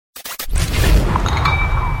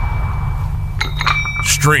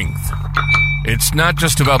strength. It's not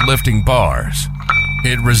just about lifting bars.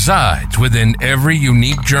 It resides within every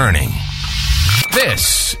unique journey.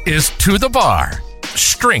 This is To The Bar,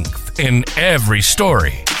 strength in every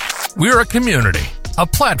story. We're a community, a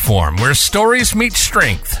platform where stories meet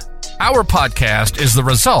strength. Our podcast is the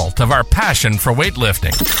result of our passion for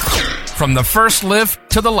weightlifting. From the first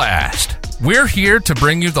lift to the last, we're here to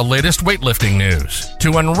bring you the latest weightlifting news,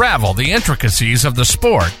 to unravel the intricacies of the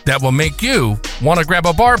sport that will make you want to grab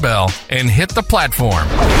a barbell and hit the platform.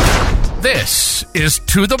 This is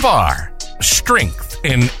To The Bar, strength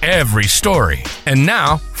in every story. And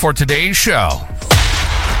now for today's show.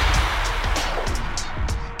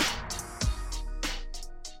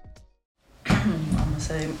 I'm going to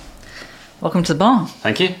say, welcome to the bar.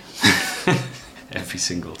 Thank you. Every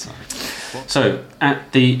single time. So,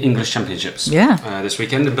 at the English Championships this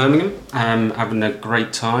weekend in Birmingham, having a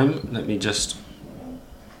great time. Let me just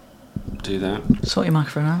do that. Sort your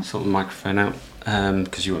microphone out. Sort the microphone out,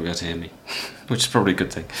 because you won't be able to hear me, which is probably a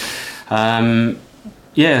good thing.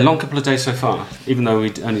 Long couple of days so far, even though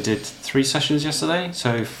we only did 3 sessions yesterday.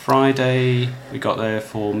 So Friday, we got there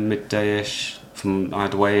for midday-ish, I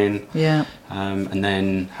had a weigh-in. Yeah. And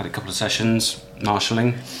then had a couple of sessions,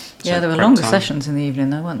 marshalling. Yeah, there were longer sessions in the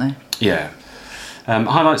evening though, weren't they? Yeah.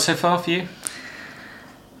 Highlights so far for you?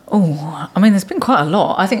 Oh, I mean, there's been quite a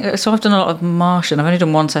lot. I think, so I've done a lot of marshalling. I've only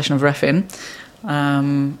done 1 session of reffing.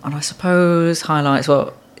 And I suppose highlights,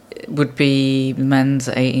 would be men's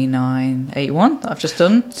 89, 81 that I've just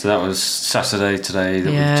done. So that was Saturday today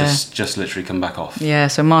that we've just literally come back off. Yeah,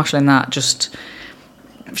 so marshalling that, just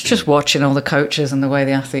watching all the coaches and the way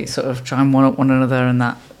the athletes sort of try and one up one another, and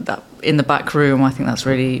that in the back room, I think that's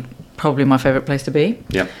really probably my favourite place to be.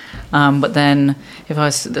 Yeah. But then so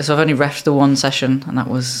I've only reffed the 1 session, and that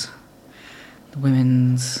was the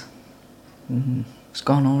women's. It's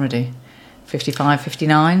gone already. 55,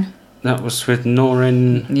 59. That was with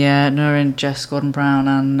Norrin. Yeah, Norrin, Jess Gordon-Brown,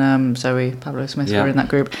 and Zoe Pablo-Smith were in that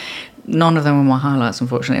group. None of them were my highlights,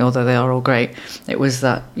 unfortunately, although they are all great. It was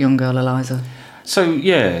that young girl, Eliza. So I've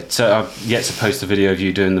yet to post a video of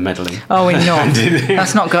you doing the medalling. Oh, we're not.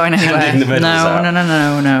 That's not going anywhere.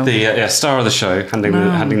 No. The star of the show, handing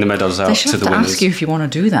the medals out to the winners. They should have to ask you if you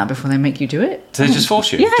want to do that before they make you do it. Do they just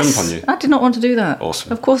force you? Yes, jump on you? I did not want to do that.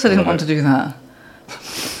 Awesome. Of course I didn't want to do that.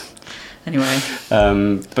 Anyway.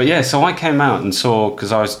 So I came out and saw,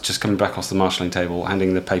 because I was just coming back off the marshalling table,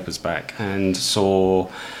 handing the papers back, and saw...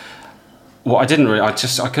 Well, I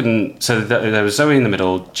couldn't. So there was Zoe in the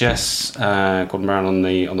middle, Jess Gordon Brown on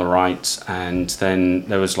the right, and then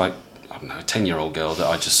there was a 10-year-old girl that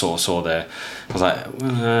I just sort of saw there. I was like,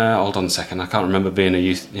 hold on a second, I can't remember being a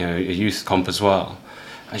youth comp as well,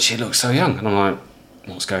 and she looked so young, and I'm like,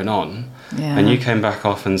 what's going on? Yeah. And you came back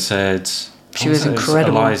off and said she was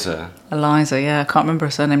incredible. Eliza, yeah, I can't remember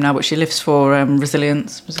her surname now, but she lifts for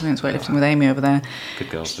Resilience Weightlifting with Amy over there. Good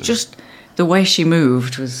girl. Just the way she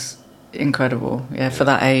moved was incredible, for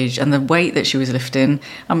that age, and the weight that she was lifting.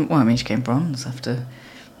 She came bronze after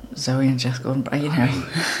Zoe and Jess Gordon,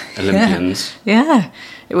 Olympians. Yeah,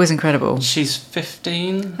 it was incredible. She's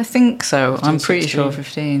 15? I think so. 15, I'm pretty 16. Sure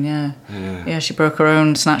 15, yeah. She broke her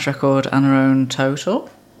own snatch record and her own total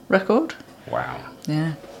record. Wow.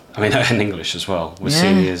 Yeah. I mean, in English as well, with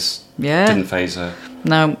seniors. Yeah. Didn't faze her.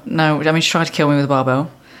 No. I mean, she tried to kill me with a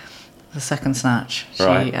barbell. The second snatch. She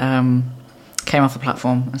came off the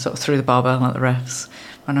platform and sort of threw the barbell like the refs.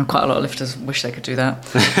 I know quite a lot of lifters wish they could do that.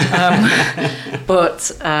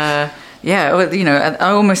 I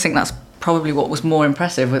almost think that's probably what was more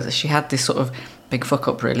impressive, was that she had this sort of big fuck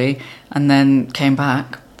up really, and then came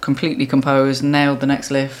back completely composed, nailed the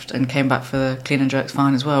next lift, and came back for the clean and jerks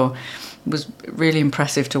fine as well. It was really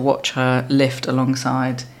impressive to watch her lift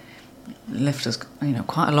alongside lifters,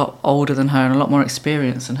 quite a lot older than her and a lot more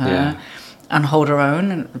experienced than her, and hold her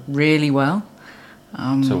own really well.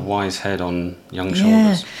 So wise head on young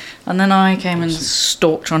shoulders. And then I came and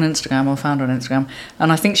stalked her on Instagram, or found her on Instagram,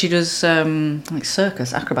 and I think she does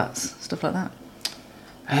circus, acrobats, stuff like that.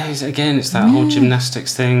 Again, it's that whole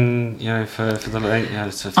gymnastics thing, for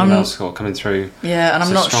the females coming through. Yeah, and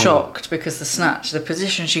I'm not shocked, because the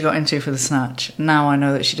position she got into for the snatch, now I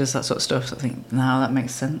know that she does that sort of stuff, so I think now that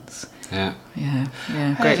makes sense. Yeah.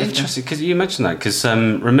 Great. Interesting, because you mentioned that, because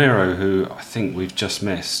Ramiro, who I think we've just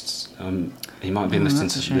missed, he might be listening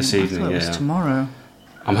to this evening. I thought it was tomorrow.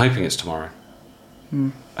 I'm hoping it's tomorrow.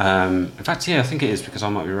 In fact, I think it is, because I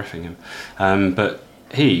might be reffing him. But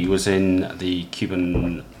he was in the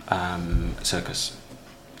Cuban circus,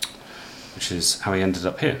 which is how he ended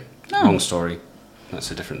up here. Long story.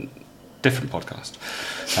 That's a different different podcast.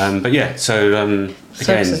 But yeah, so again,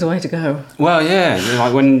 Circus is the way to go. Well, yeah,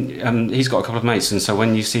 like when he's got a couple of mates, and so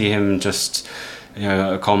when you see him just,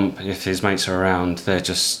 at a comp, if his mates are around, they're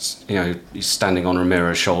just, he's standing on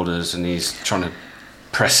Ramiro's shoulders and he's trying to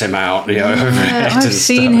press him out, I've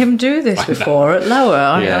seen him do this before at lower.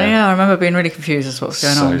 I remember being really confused as to what's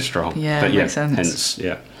going on. So strong. Yeah, but makes sense. Hence,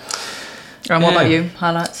 yeah. And what about you?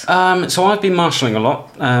 Highlights? So I've been marshalling a lot.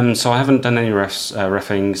 So I haven't done any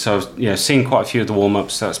reffing. So I've seen quite a few of the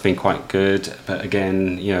warm-ups. That's been quite good. But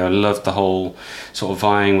again, I love the whole sort of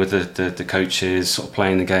vying with the coaches, sort of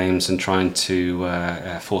playing the games and trying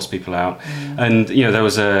to force people out. And there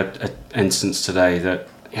was a instance today that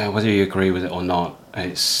whether you agree with it or not,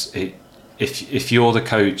 if you're the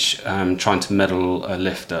coach trying to medal a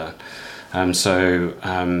lifter, so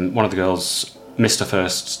one of the girls missed her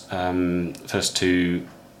first two,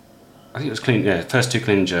 I think it was clean, first two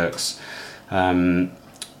clean and jerks,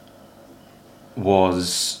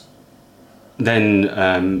 was then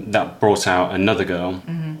that brought out another girl,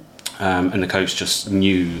 and the coach just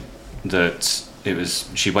knew that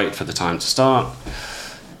she waited for the time to start,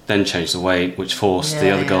 then changed the weight, which forced the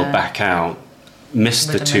other girl back out,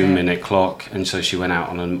 missed the 2 minute clock, and so she went out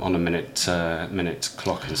on a minute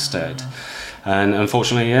clock instead. And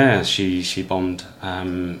unfortunately, she bombed,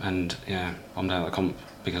 bombed out of the comp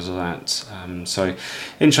because of that. So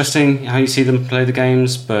interesting how you see them play the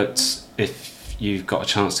games, but if you've got a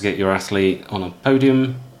chance to get your athlete on a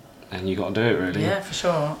podium, then you got to do it, really. Yeah, for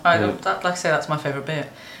sure. Like I say, that's my favourite bit.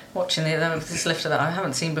 Watching this lifter that I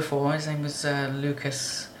haven't seen before. His name was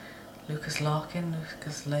Lucas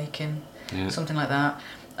Lakin, something like that.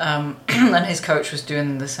 And his coach was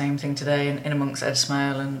doing the same thing today in amongst Ed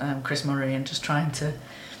Smale and Chris Murray, and just trying to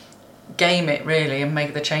game it really and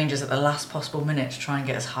make the changes at the last possible minute to try and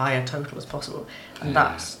get as high a total as possible. And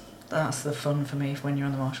that's the fun for me when you're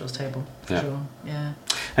on the marshals table, for sure. Yeah.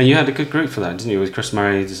 And you had a good group for that, didn't you? With Chris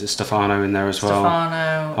Murray, there's Stefano in there as well.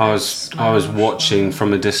 I was watching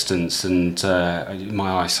from a distance, and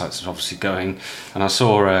my eyesight's obviously going. And I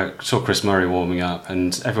saw Chris Murray warming up,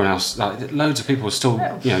 and everyone else, like loads of people were still,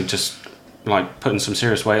 just like putting some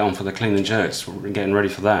serious weight on for the clean and jerks, getting ready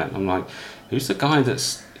for that. I'm like, who's the guy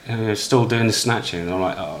that's still doing the snatching? And I'm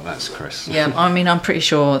like, oh, that's Chris. Yeah, I mean, I'm pretty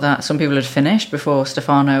sure that some people had finished before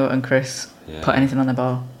Stefano and Chris put anything on their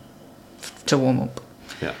bar to warm up.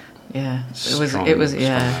 Yeah, it was.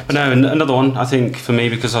 But no, another one, I think, for me,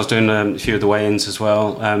 because I was doing a few of the weigh-ins as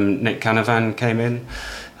well, Nick Canavan came in,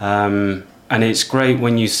 and it's great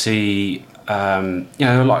when you see, like,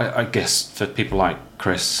 I guess for people like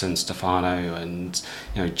Chris and Stefano and,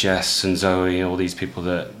 Jess and Zoe, all these people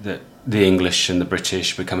that the English and the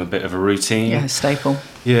British become a bit of a routine. Yeah, staple.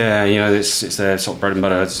 Yeah, it's their sort of bread and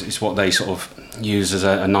butter. It's what they sort of use as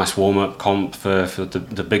a nice warm-up comp for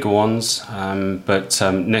the bigger ones. But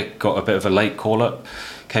Nick got a bit of a late call-up,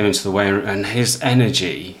 came into the weigh-in room, and his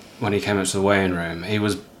energy when he came into the weigh-in room, he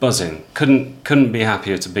was buzzing. Couldn't be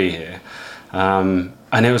happier to be here. And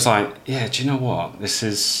it was like, do you know what?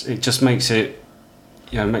 It just makes it,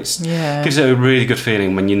 gives it a really good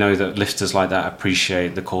feeling when you know that lifters like that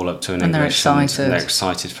appreciate the call up to an English, and they're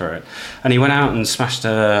excited for it. And he went out and smashed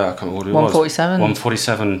I can't remember what it 147. was.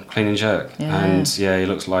 147 clean and jerk. Yeah. And he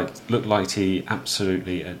looked like he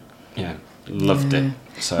absolutely loved it.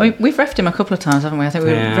 So we've reffed him a couple of times, haven't we? I think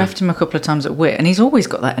we've reffed him a couple of times at WIT, and he's always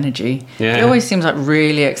got that energy. Yeah. He always seems like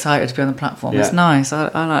really excited to be on the platform. Yeah. It's nice.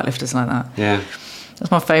 I like lifters like that. Yeah. That's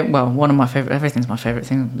my favourite. Well, one of my favourite. Everything's my favourite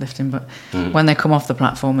thing, lifting. But when they come off the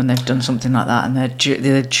platform and they've done something like that, and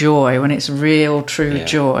their joy, when it's real, true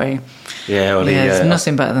joy. Yeah, well, there's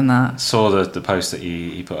nothing better than that. Saw the post that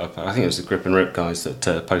he put up. I think it was the Grip and Rip guys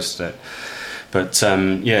that posted it. But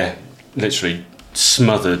literally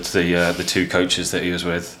smothered the two coaches that he was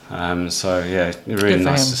with. Really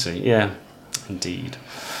nice to see. Yeah, indeed.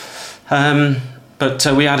 But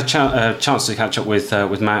we had a chance to catch up with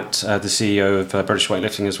Matt, the CEO of British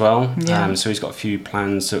Weightlifting as well. Yeah. So he's got a few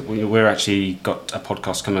plans that we're actually got a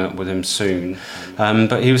podcast coming up with him soon.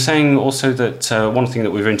 But he was saying also that one thing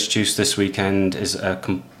that we've introduced this weekend is sort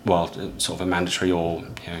of a mandatory or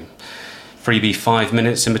freebie 5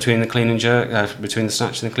 minutes in between the clean and jerk, between the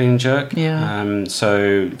snatch and the clean and jerk. Yeah.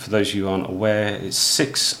 So for those of you who aren't aware, it's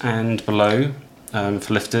 6 and below.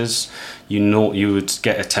 For lifters, you would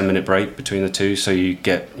get a 10-minute break between the two, so you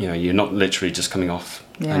get, you're not literally just coming off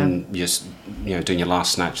and just, doing your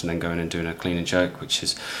last snatch and then going and doing a clean and jerk, which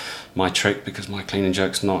is my trick because my clean and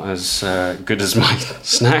jerk's not as good as my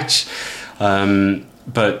snatch.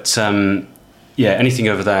 Anything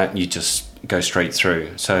over that, you just go straight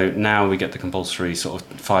through. So now we get the compulsory sort of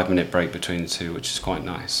 5-minute break between the two, which is quite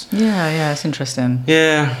nice. Yeah, it's interesting.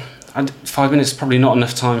 Yeah. And 5 minutes is probably not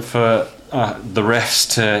enough time for the refs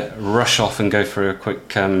to rush off and go for a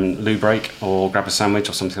quick loo break or grab a sandwich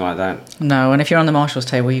or something like that. No, and if you're on the marshals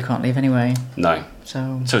table, you can't leave anyway. No.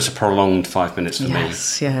 So it's a prolonged 5 minutes for me.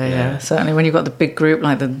 Yes, yeah. Certainly when you've got the big group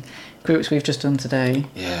like the groups we've just done today.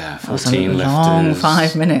 Yeah, 14 lifters. Long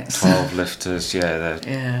 5 minutes. 12 lifters, yeah.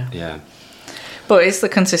 Yeah. But it's the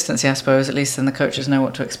consistency, I suppose, at least then the coaches know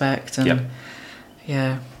what to expect. And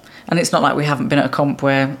yeah. And it's not like we haven't been at a comp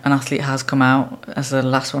where an athlete has come out as the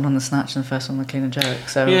last one on the snatch and the first one on the clean and jerk.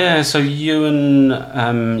 So yeah, so you and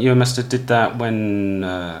Mester did that when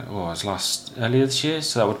earlier this year.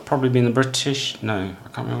 So that would probably be in the British. No, I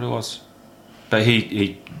can't remember what it was. But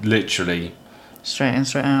he literally straight in,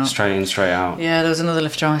 straight out. Straight in, straight out. Yeah, there was another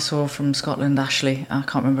lifter I saw from Scotland, Ashley. I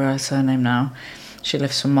can't remember her surname now. She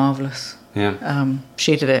lifts from Marvellous. Yeah.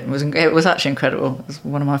 She did it. It was actually incredible. It was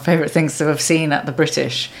one of my favourite things to have seen at the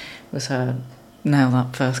British. Was her nail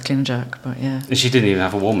that first clean and jerk, but yeah. And she didn't even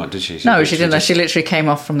have a warm up, did she? No, she didn't. She literally came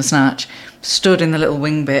off from the snatch, stood in the little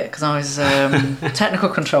wing bit because I was technical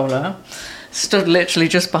controller. Stood literally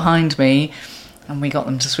just behind me, and we got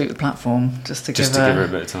them to sweep the platform just to give her a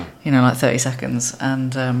bit of time. Like 30 seconds.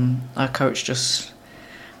 And our coach just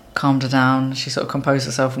calmed her down. She sort of composed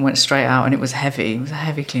herself and went straight out, and it was heavy. It was a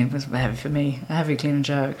heavy clean. It was heavy for me. A heavy clean and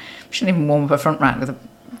jerk. She didn't even warm up her front rack with a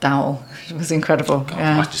dowel. It was incredible. God,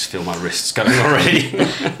 yeah. I just feel my wrists going already.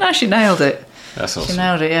 No, she nailed it. That's awesome. She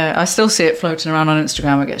nailed it, yeah. I still see it floating around on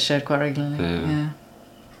Instagram. It gets shared quite regularly.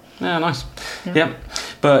 Yeah, nice. Yeah.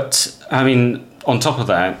 But, I mean, on top of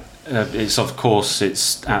that, it's at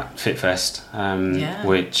FitFest,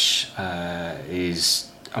 which is,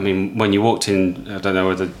 I mean, when you walked in, I don't know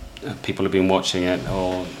whether people have been watching it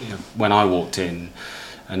or when I walked in,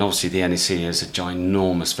 and obviously the NEC is a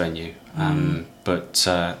ginormous venue, but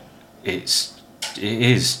it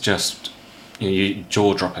is just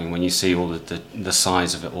jaw-dropping when you see all the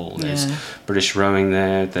size of it all. There's British rowing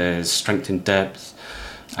there, there's strength in depth.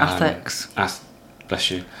 Athletics. Bless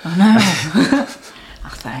you. I know.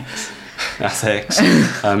 Athletics.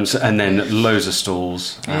 And then loads of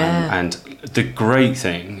stalls. And the great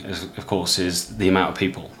thing, of course, is the amount of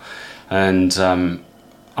people. And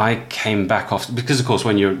I came back off because, of course,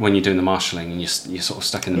 when you're doing the marshalling and you're sort of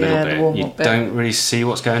stuck in the middle bit, you don't really see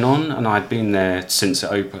what's going on. And I'd been there since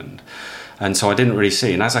it opened, and so I didn't really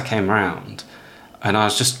see. And as I came around, and I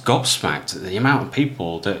was just gobsmacked at the amount of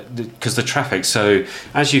people because the traffic. So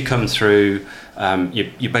as you come through,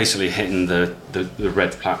 you're basically hitting the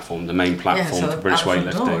red platform, the main platform for British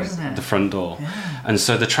weightlifting, the front door. Yeah. And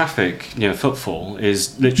so the traffic, footfall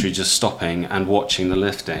is literally just stopping and watching the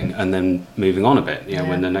lifting and then moving on a bit,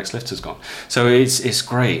 when the next lifter's gone. So it's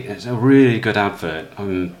great. It's a really good advert.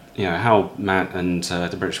 How Matt and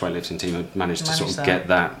the British weightlifting team have managed to sort of get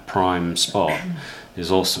that prime spot is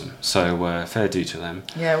awesome. So fair due to them.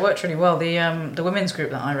 Yeah, it worked really well. The women's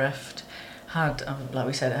group that I refed had, like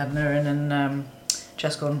we said, it had Nurin and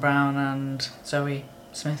Jess Gordon-Brown and Zoe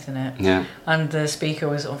Smith in it. Yeah. And the speaker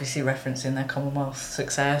was obviously referencing their Commonwealth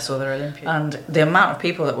success or their Olympiad. And the amount of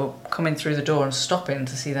people that were coming through the door and stopping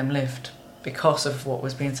to see them lift because of what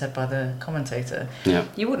was being said by the commentator,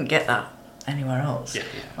 you wouldn't get that anywhere else. Yeah.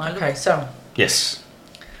 Okay, so... Yes.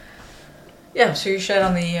 Yeah, so you shared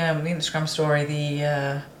on the Instagram story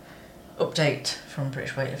the update from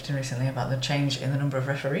British Weightlifting recently about the change in the number of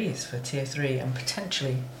referees for Tier 3 and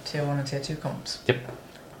potentially Tier 1 and Tier 2 comps. Yep.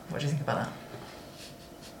 What do you think about that?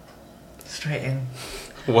 Straight in.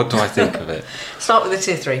 What do I think of it? Start with the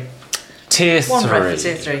Tier 3. Tier 3. One ref for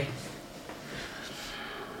Tier 3.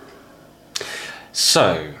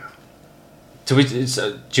 So, do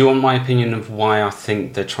you want my opinion of why I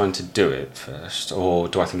think they're trying to do it first, or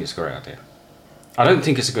do I think it's a great idea? I don't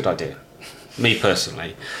think it's a good idea, me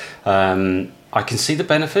personally. I can see the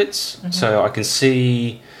benefits, so I can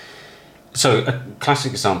see... So, a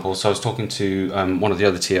classic example, so I was talking to one of the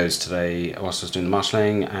other TOs today whilst I was doing the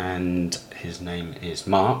marshalling, and his name is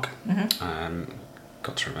Mark.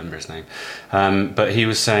 Got to remember his name. But he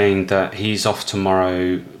was saying that he's off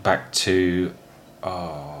tomorrow back to...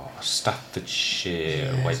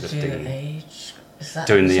 Staffordshire weightlifting,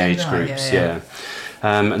 doing the age groups,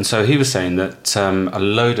 and so he was saying that a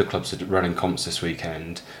load of clubs are running comps this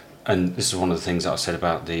weekend, and this is one of the things that I said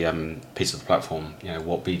about the piece of the platform,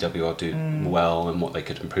 what BWR do well and what they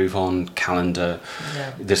could improve on, calendar.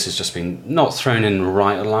 This has just been not thrown in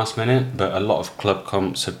right at the last minute, but a lot of club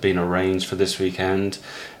comps have been arranged for this weekend,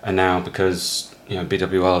 and now because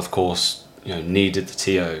BWR of course needed the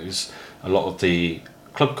TOs, a lot of the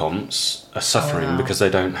club comps are suffering because they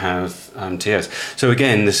don't have TOs. So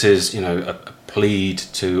again, this is a plead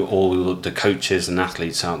to all the coaches and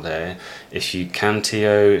athletes out there, if you can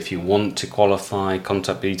TO, if you want to qualify,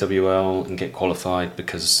 contact BWL and get qualified,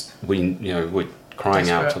 because we're crying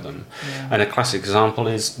out for them. Yeah. And a classic example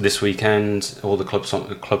is this weekend, all the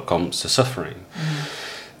club comps are suffering.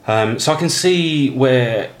 So I can see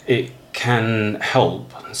where it can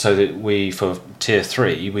help, so that for tier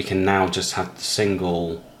 3 we can now just have the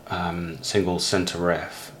single centre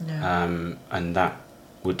ref, and that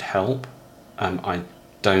would help. I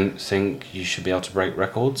don't think you should be able to break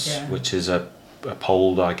records, which is a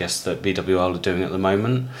poll, I guess, that BWL are doing at the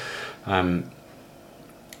moment. I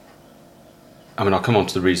mean, I'll come on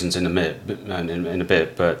to the reasons in a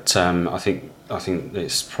bit, but I think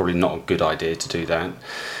it's probably not a good idea to do that.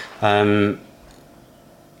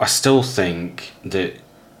 I still think that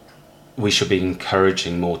we should be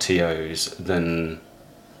encouraging more TOs than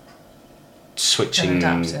switching.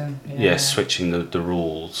 Switching the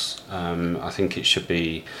rules. I think it should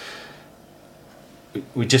be.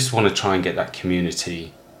 We just want to try and get that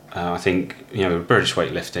community. I think British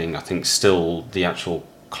weightlifting. I think still the actual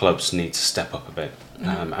clubs need to step up a bit,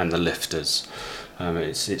 and the lifters.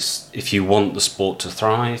 It's if you want the sport to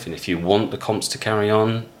thrive and if you want the comps to carry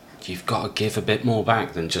on, you've got to give a bit more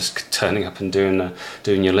back than just turning up and doing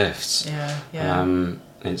your lifts.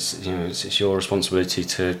 It's your responsibility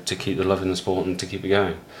to keep the love in the sport and to keep it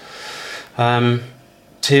going.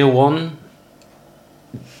 Tier 1,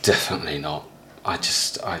 definitely not. I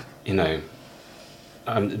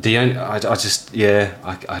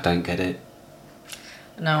don't get it.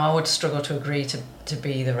 No, I would struggle to agree to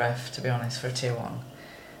be the ref, to be honest, for a tier 1.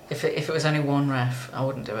 If it was only one ref, I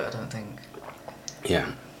wouldn't do it, I don't think.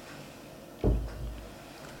 Yeah.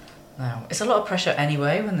 No, it's a lot of pressure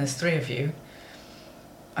anyway when there's 3 of you.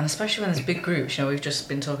 And especially when there's big groups, we've just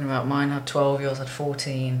been talking about mine had 12, yours had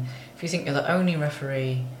 14. If you think you're the only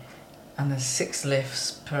referee and there's 6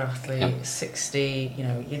 lifts per athlete, 60,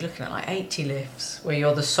 you're looking at like 80 lifts where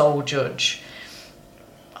you're the sole judge.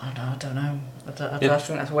 I don't know. I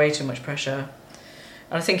think that's way too much pressure.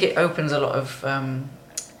 And I think it opens a lot of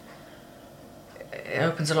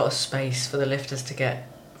space for the lifters to get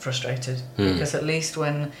frustrated. Because at least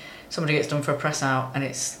when somebody gets done for a press out and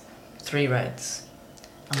it's 3 reds,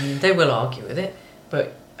 I mean, they will argue with it,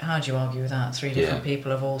 but how do you argue with that? 3 different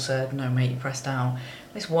people have all said, no, mate, you pressed down.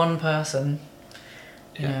 This one person,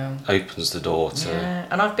 opens the door to... Yeah,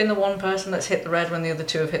 and I've been the one person that's hit the red when the other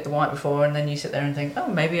 2 have hit the white before, and then you sit there and think, oh,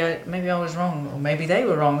 maybe I was wrong, or maybe they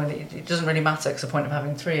were wrong, and it doesn't really matter, because the point of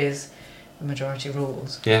having 3 is the majority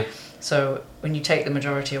rules. Yeah. So when you take the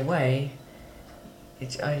majority away,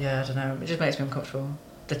 I don't know, it just makes me uncomfortable.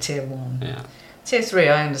 The tier 1. Yeah. Tier 3,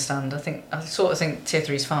 I understand. I sort of think tier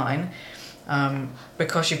 3 is fine,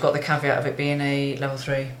 because you've got the caveat of it being a level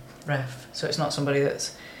 3 ref. So it's not somebody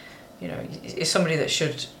that's, it's somebody that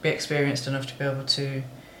should be experienced enough to be able to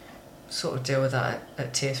sort of deal with that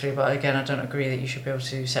at tier 3. But again, I don't agree that you should be able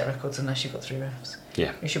to set records unless you've got 3 refs.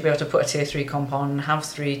 Yeah. You should be able to put a tier 3 comp on, have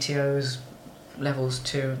 3 TOs, levels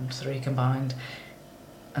 2 and 3 combined,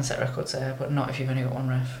 and set records there, but not if you've only got 1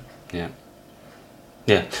 ref. Yeah.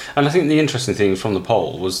 Yeah, and I think the interesting thing from the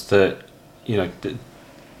poll was that, the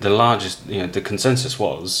largest, the consensus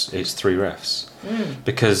was it's 3 refs.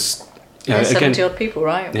 Because, again, 70 odd people,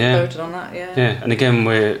 right? Voted on that, Yeah, and again,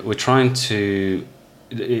 we're trying to,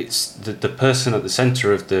 it's the person at the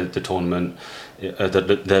centre of the tournament, they're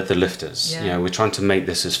the lifters. We're trying to make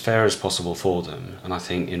this as fair as possible for them, and I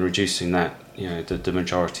think in reducing that, the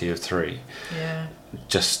majority of 3,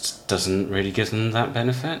 just doesn't really give them that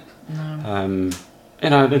benefit. No.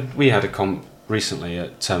 We had a comp recently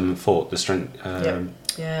at Fort, the strength. London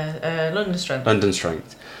Strength. London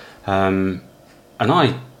Strength, and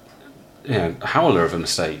I, howler of a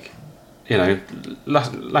mistake,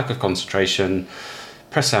 lack of concentration,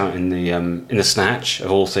 press out in the snatch of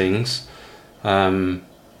all things, and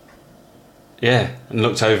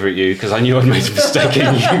looked over at you because I knew I'd made a mistake,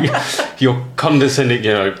 and you're condescending,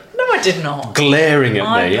 I did not. Glaring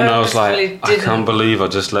at me, and I was like, I can't believe I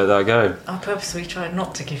just let that go. I purposely tried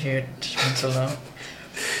not to give you a judgmental look.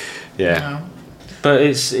 Yeah. But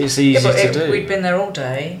it's easy to do. We'd been there all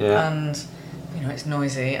day, and it's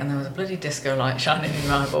noisy, and there was a bloody disco light shining in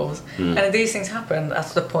your eyeballs. And these things happen.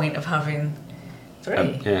 That's the point of having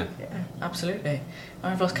 3. Yeah, absolutely.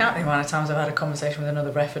 I've lost count of the amount of times I've had a conversation with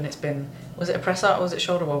another ref, and it's been, was it a press out or was it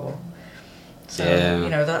shoulder wobble? So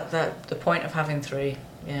that the point of having 3.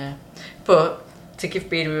 Yeah, but to give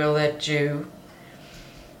BWL their due,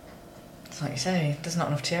 it's like you say, there's not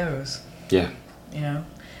enough TOs. Yeah.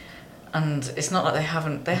 And it's not like they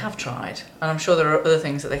have tried. And I'm sure there are other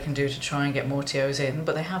things that they can do to try and get more TOs in,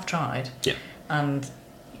 but they have tried. Yeah. And,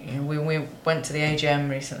 we went to the AGM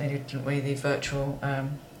recently, didn't we? The virtual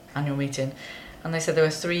annual meeting, and they said there were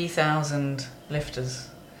 3,000 lifters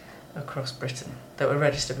across Britain that were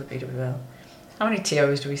registered with BWL. How many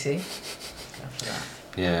TOs do we see after that?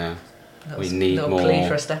 Yeah, we need more. Plea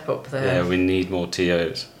for a step up there. Yeah, we need more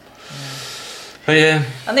TOs. Yeah. But yeah,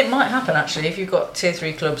 and it might happen actually if you've got tier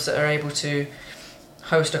 3 clubs that are able to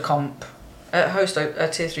host a comp, host a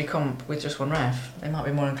tier 3 comp with just one ref. They might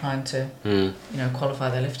be more inclined to, qualify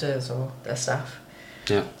their lifters or their staff.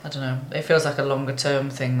 Yeah. I don't know. It feels like a longer term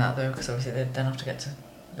thing that though, because obviously they then have to get to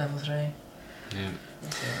level 3. Yeah.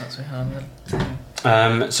 That's behind the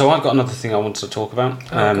thing. So I've got another thing I wanted to talk about.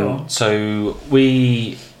 Go on. So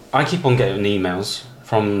I keep on getting emails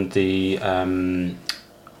from the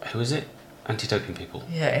who is it? Anti-doping people.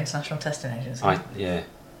 Yeah, International Testing Agency. And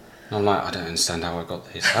I'm like, I don't understand how I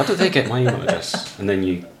got this. How did they get my email address? And then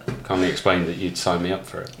you kindly explained that you'd signed me up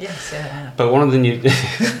for it. Yes, yeah. But one of the new...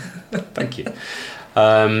 Thank you.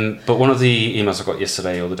 But one of the emails I got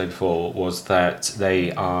yesterday or the day before was that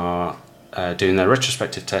they are doing their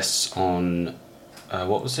retrospective tests on...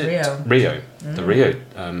 what was it? Rio. The Rio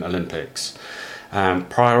Olympics.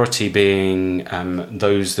 Priority being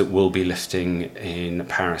those that will be lifting in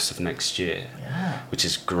Paris of next year, which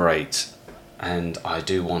is great. And I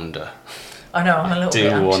do wonder. I know, I'm a little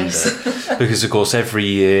bit anxious. Because of course every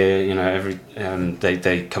year,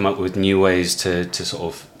 they come up with new ways to sort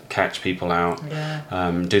of catch people out,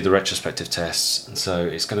 do the retrospective tests. And so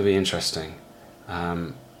it's going to be interesting. I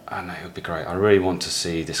know it would be great. I really want to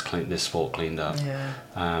see this sport cleaned up.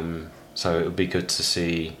 Yeah. So it would be good to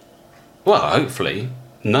see. Well, hopefully,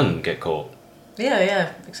 none get caught.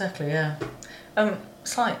 Yeah, exactly, yeah.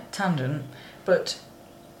 Slight tangent, but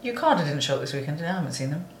UCADA didn't show up this weekend, I haven't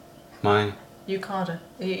seen them. My? UCADA.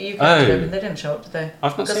 They didn't show up, did they?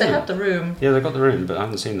 I've not seen them. Because they had the room. Yeah, they got the room, but I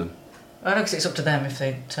haven't seen them. I know, because it's up to them if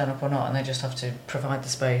they turn up or not, and they just have to provide the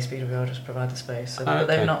space. BWL just provide the space. So okay.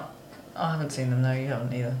 they've not... I haven't seen them, no, you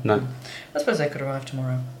haven't either. No. I suppose they could arrive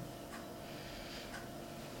tomorrow.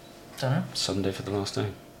 Don't know. Sunday for the last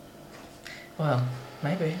day. Well,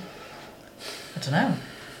 maybe. I don't know.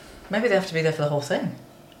 Maybe they have to be there for the whole thing.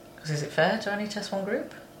 Because is it fair to only test one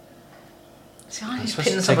group? See, I need to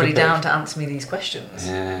pin somebody down to answer me these questions.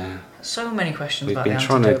 Yeah. So many questions We've about been the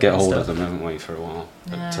trying to get hold stuff. of them, haven't we, for a while.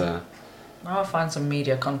 Yeah. But, I'll find some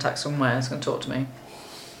media contact somewhere who's going to talk to me.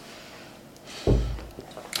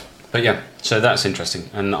 But yeah, so that's interesting.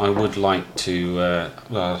 And I would like to, I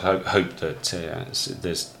hope that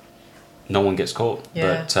there's no one gets caught.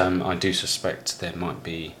 Yeah. But I do suspect there might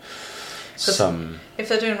be some... If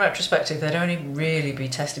they're doing retrospective, they'd only really be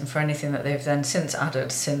testing for anything that they've then since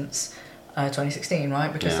added since 2016,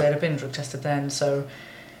 right? Because they'd have been drug tested then. So,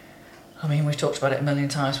 I mean, we've talked about it a million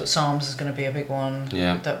times, but SARMs is going to be a big one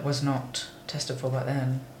that was not tested for back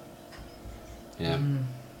then. Yeah.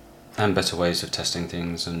 And better ways of testing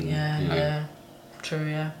things. And yeah. True,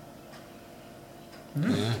 yeah.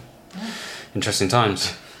 Yeah. Interesting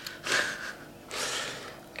times.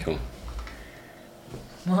 Cool.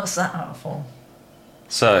 What's that out for?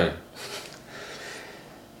 So,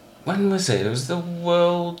 when was it? It was the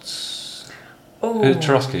World's... It was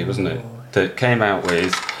Trotsky, wasn't it? That came out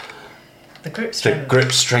with... The grip strength. The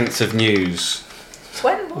grip strength of news.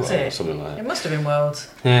 When was it? Something like that. It must have been Worlds.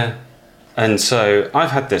 Yeah. And so, I've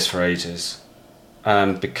had this for ages.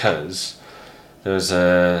 Because there was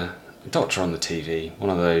a doctor on the TV, one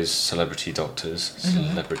of those celebrity doctors.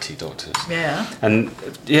 Yeah. And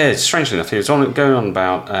strangely enough, he was going on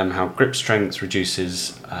about how grip strength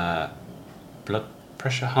reduces blood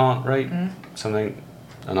pressure, heart rate, something.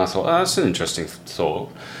 And I thought, that's an interesting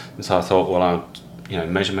thought. And so I thought, well, I'll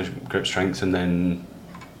measure my grip strength and then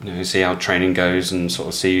see how training goes and sort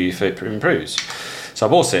of see if it improves. So I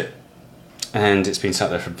bought it, and it's been sat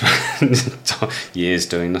there for years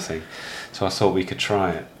doing nothing. So I thought we could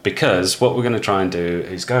try it, because what we're going to try and do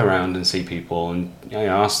is go around and see people and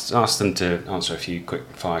ask them to answer a few quick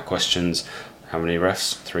fire questions. How many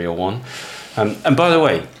refs? 3 or 1? And by the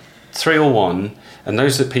way, 3 or 1, and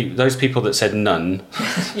those people that said none.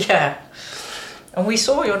 Yeah. And we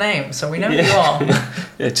saw your name, so we know who you are.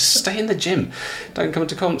 Yeah, just stay in the gym. Don't come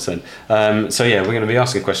to comps then. So yeah, we're going to be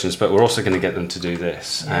asking questions, but we're also going to get them to do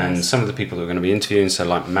this. Yes. And some of the people that we're going to be interviewing, so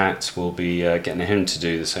like Matt, will be getting him to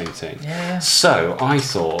do the same thing. Yeah. So I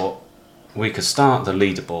thought we could start the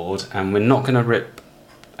leaderboard, and we're not going to rip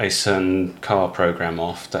a certain car program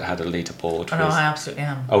off that had a leaderboard. Oh, no, I absolutely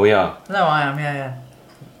am. Oh, we are? No, I am, yeah.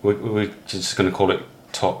 We're just going to call it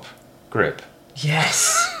Top Grip.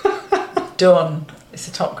 Yes. Done. It's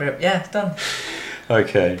a top grip. Yeah, done.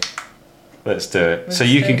 Okay, let's do it. So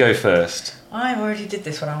you can go first. I already did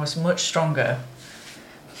this when I was much stronger.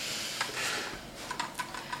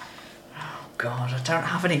 God, I don't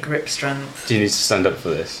have any grip strength. Do you need to stand up for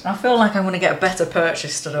this? I feel like I'm going to get a better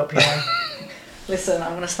purchase stood up here. Listen, I'm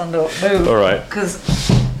going to stand up. Move. All right. Because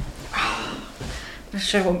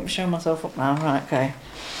show myself up now. Right, okay.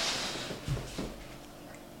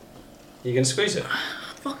 You can squeeze it.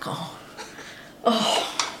 Fuck off. Oh.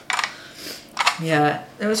 Yeah,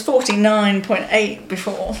 it was 49.8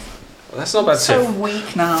 before. Well, that's not bad. So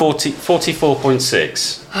weak now.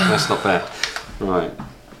 44.6. That's not bad. Right.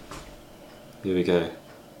 Here we go.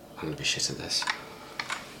 I'm going to be shit at this.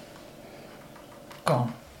 Go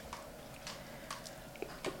on.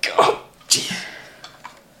 God, gee.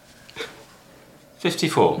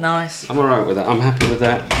 54. Nice. I'm alright with that. I'm happy with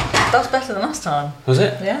that. That's better than last time. Was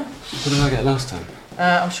it? Yeah. What did I get last time?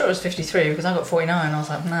 I'm sure it was 53 because I got 49. I was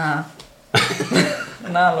like, nah.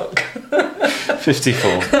 Nah, look.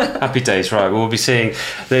 54. Happy days. Right. We'll be seeing.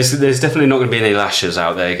 There's definitely not going to be any lashes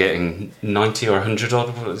out there getting 90 or 100 odd.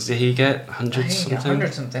 What did he get? 100 something?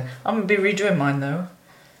 100 something. I'm going to be redoing mine though.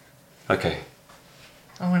 Okay.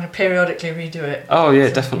 I'm going to periodically redo it. Oh yeah,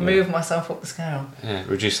 to definitely. Move myself up the scale. Yeah,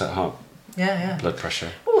 reduce that heart Yeah. blood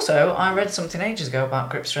pressure. Also, I read something ages ago about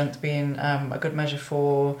grip strength being a good measure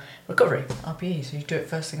for recovery, RPE, so you do it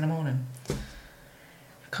first thing in the morning.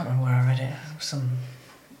 I can't remember where I read it. It was some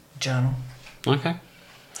journal. Okay.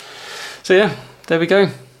 So yeah, there we go.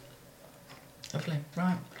 Lovely,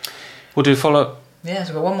 right. We'll do follow up. Yeah,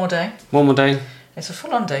 so we've got one more day. One more day. It's a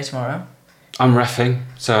full-on day tomorrow. I'm reffing,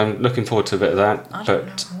 so I'm looking forward to a bit of that. I don't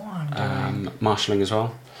know what I'm doing. Marshalling as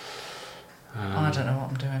well. I don't know what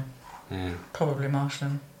I'm doing. Yeah. Probably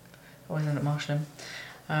marshalling. Always end up marshalling.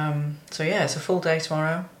 So yeah, it's a full day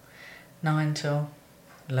tomorrow. 9 till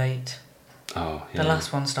late. Oh, yeah. The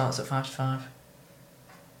last one starts at 5 to 5.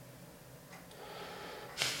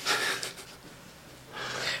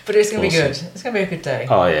 But it's going to be good. It's going to be a good day.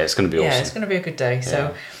 Oh yeah, it's going to be awesome. Yeah, it's going to be a good day.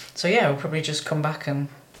 Yeah. So yeah, we'll probably just come back and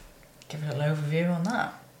give a little overview on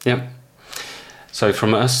that. Yep. So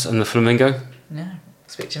from us and the flamingo. Yeah,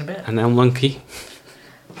 speak to you in a bit. And El Monkey.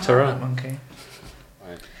 It's I like alright. that monkey.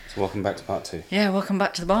 Right. So welcome back to part 2. Yeah, welcome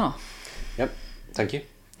back to the bar. Yep. Thank you.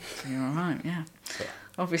 You're alright, yeah.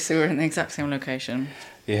 Obviously we're in the exact same location.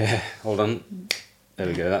 Yeah. Hold on. There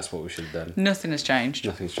we go. That's what we should have done. Nothing has changed.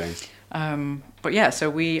 Nothing's changed. But yeah, so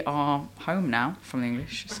we are home now from the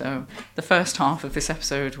English. So the first half of this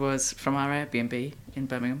episode was from our Airbnb in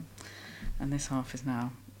Birmingham, and this half is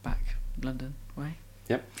now back London way.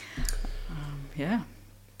 Yep. Yeah,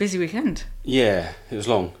 busy weekend. Yeah, it was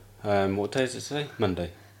long. What day is it today?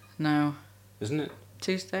 Monday, No, isn't it?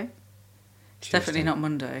 Tuesday. It's Tuesday. definitely not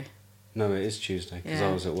Monday. No, it is Tuesday because I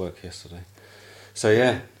Yeah. was at work yesterday. So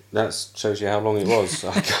yeah, that shows you how long it was.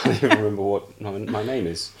 I can't even remember what my name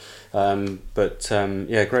is. But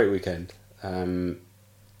yeah, great weekend.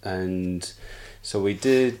 And so we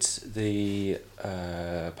did the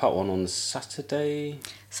part 1 on Saturday.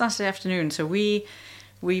 Saturday afternoon. So we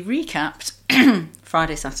recapped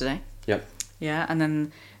Friday, Saturday. Yep. Yeah, and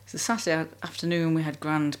then so Saturday afternoon we had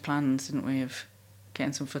grand plans, didn't we, of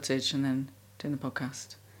getting some footage and then doing the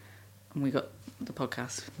podcast. And we got the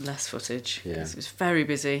podcast, less footage. Yeah. It was very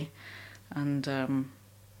busy, and we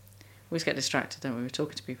always get distracted, don't we? We're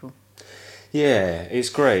talking to people. Yeah, it's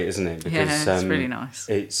great, isn't it? Because Yeah, it's really nice.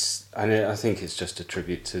 I think it's just a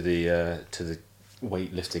tribute to the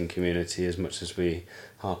weightlifting community as much as we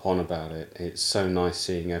harp on about it. It's so nice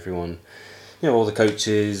seeing everyone, all the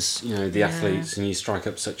coaches, the athletes, and you strike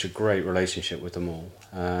up such a great relationship with them all.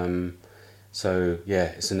 So yeah,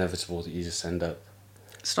 it's inevitable that you just end up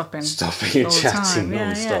Stopping and all the chatting time. Yeah,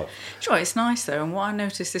 non-stop. yeah. Sure, it's nice though, and what I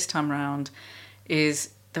noticed this time round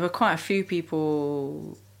is there were quite a few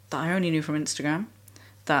people that I only knew from Instagram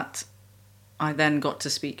that I then got to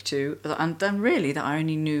speak to, and then really that I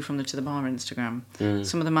only knew from the To The Bar Instagram.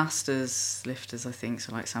 Some of the masters lifters, I think,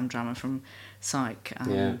 so like Sam Drammer from Psych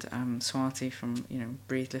and Swati from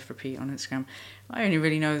Breathe, Lift, Repeat on Instagram. I only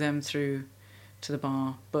really know them through To The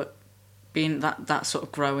Bar, but being that sort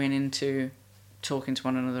of growing into talking to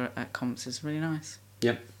one another at comps is really nice.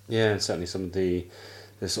 Yep. Yeah, and certainly some of the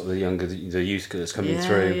sort of the youth that's coming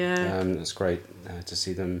through. Yeah. It's great to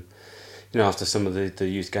see them, after some of the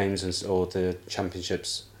youth games or the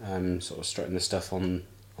championships, sort of strutting the stuff on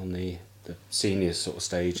the seniors sort of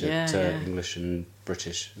stage at English and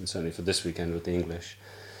British, and certainly for this weekend with the English.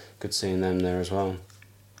 Good seeing them there as well.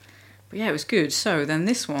 But yeah, it was good. So then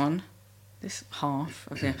this half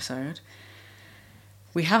of the episode,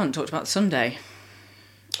 we haven't talked about Sunday.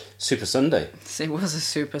 Super Sunday. So it was a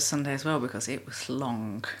super Sunday as well because it was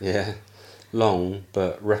long. Yeah, long,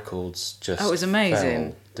 but records just it was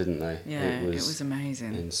amazing, fell, didn't they? Yeah, it was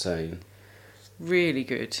amazing. Insane. Really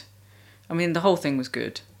good. I mean, the whole thing was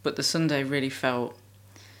good, but the Sunday really felt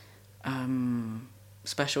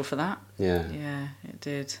special for that. Yeah, it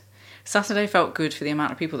did. Saturday felt good for the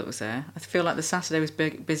amount of people that was there. I feel like the Saturday was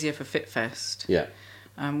busier for FitFest. Yeah.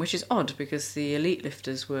 Which is odd because the elite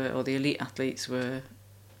lifters or the elite athletes were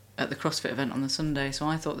at the CrossFit event on the Sunday, so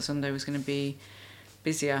I thought the Sunday was going to be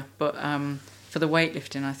busier. But for the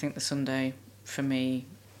weightlifting, I think the Sunday, for me,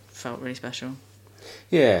 felt really special.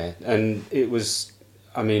 Yeah, and it was,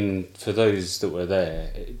 I mean, for those that were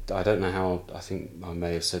there, I don't know how, I think I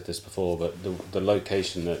may have said this before, but the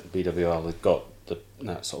location that BWL had got,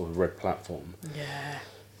 that sort of red platform. Yeah.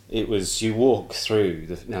 It was, you walk through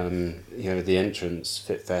the entrance,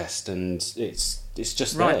 FitFest, and it's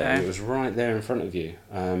just right there. It was right there in front of you.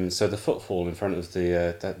 So the footfall in front of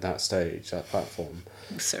the that stage, that platform,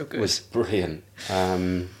 so good. was brilliant.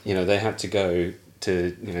 They had to go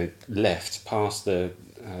to left past the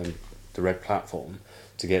red platform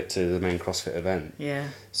to get to the main CrossFit event. Yeah.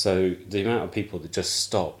 So the amount of people that just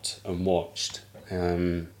stopped and watched,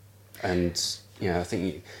 and I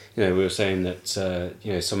think we were saying that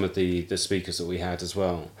some of the speakers that we had as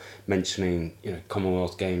well, mentioning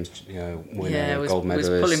Commonwealth Games winner, gold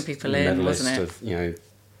medalist, was pulling people in, wasn't it? Of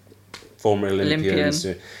former Olympians,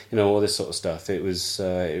 all this sort of stuff. It was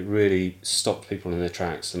it really stopped people in their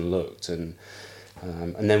tracks and looked, and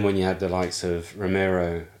then when you had the likes of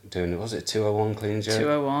Ramiro doing, was it 201 clean jerk?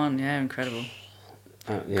 201, yeah, incredible.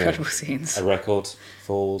 Incredible scenes. A record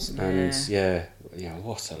falls, and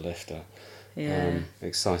what a lifter. Yeah.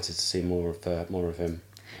 Excited to see more of him.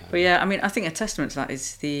 But yeah, I mean, I think a testament to that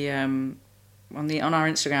is the on our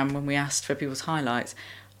Instagram, when we asked for people's highlights,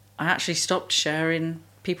 I actually stopped sharing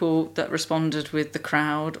people that responded with the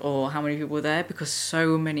crowd or how many people were there, because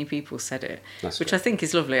so many people said it, which I think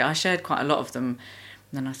is lovely. I shared quite a lot of them,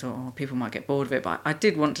 and then I thought, people might get bored of it, but I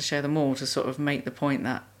did want to share them all to sort of make the point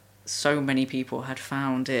that so many people had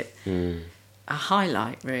found it a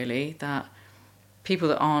highlight, really, that people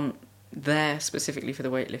that aren't there specifically for the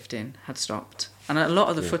weightlifting had stopped. And a lot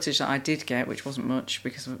of the footage that I did get, which wasn't much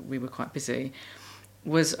because we were quite busy,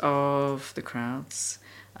 was of the crowds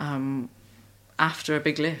after a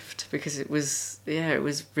big lift, because it was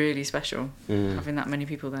really special having that many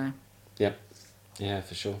people there. Yeah,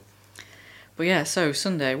 for sure. But yeah, so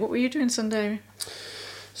Sunday, what were you doing Sunday?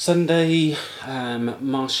 Sunday,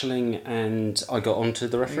 marshalling, and I got onto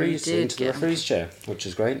the referees, into the referees chair, which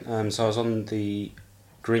is great. So I was on the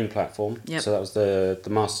green platform. Yep. So that was the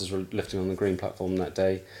masters were lifting on the green platform that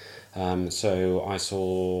day. So I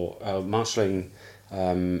saw marshalling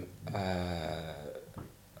Holly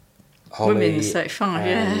Women's 35,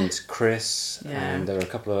 and Chris, and there were a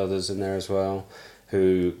couple of others in there as well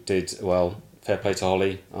who did well. Fair play to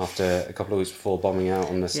Holly after a couple of weeks before bombing out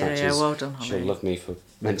on the snatches. Yeah, well done, Holly. She'll love me for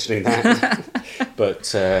mentioning that. But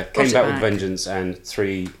came back with vengeance and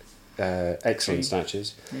three excellent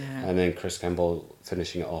snatches. Yeah. And then Chris Campbell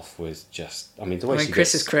finishing it off with just, the way she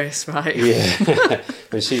Chris is Chris, right? Yeah.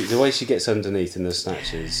 The way she gets underneath in the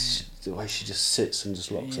snatches, the way she just sits and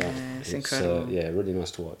just locks up. It's incredible. Really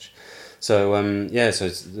nice to watch. So, so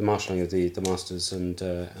it's the marshalling of the masters and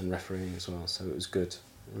refereeing as well. So it was good.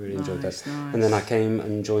 I really enjoyed that. Nice. And then I came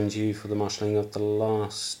and joined you for the marshalling of the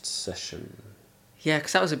last session. Yeah,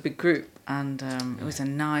 because that was a big group, and it was a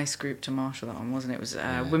nice group to marshal, that one, wasn't it? It was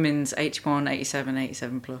women's 81, 87,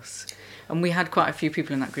 87 plus. And we had quite a few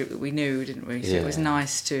people in that group that we knew, didn't we? So it was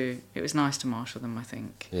nice to marshal them, I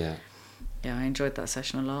think. Yeah. Yeah, I enjoyed that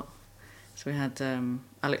session a lot. So we had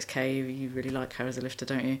Alex Kay, you really like her as a lifter,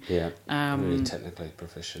 don't you? Yeah, really technically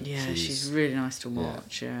proficient. Yeah, she's really nice to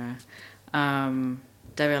watch,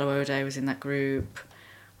 Debbie Alawode was in that group.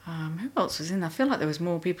 Who else was in there? I feel like there was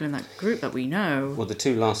more people in that group that we know. Well, the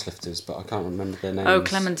two last lifters, but I can't remember their names. Oh,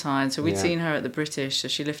 Clementine. So we'd seen her at the British. So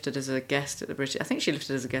she lifted as a guest at the British. I think she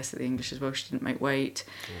lifted as a guest at the English as well. She didn't make weight.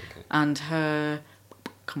 Okay. And her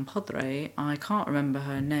compadre, I can't remember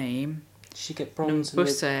her name. Did she get bronze?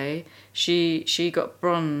 Busse. She got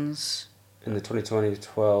bronze in the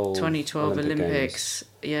 2012 Olympics.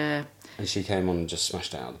 Yeah. And she came on and just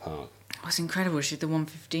smashed it out of the park. It was incredible. She did the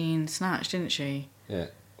 115 snatch, didn't she? Yeah.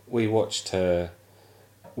 We watched her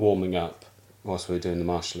warming up whilst we were doing the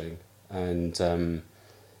marshalling, and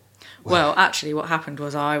well, actually what happened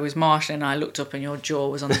was I was marshalling and I looked up and your jaw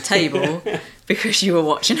was on the table because you were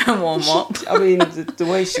watching her warm up. The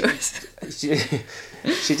way she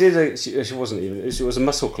wasn't even, it was a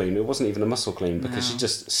muscle clean. It wasn't even a muscle clean because she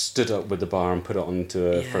just stood up with the bar and put it onto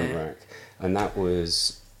her front rack, and that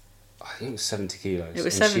was, I think it was 70 kilos. It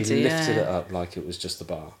was and 70, she lifted it up like it was just the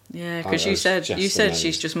bar. Yeah, because you said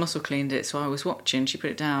she's just muscle cleaned it, so I was watching. She put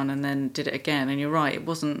it down and then did it again, and you're right, it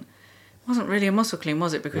wasn't wasn't really a muscle clean,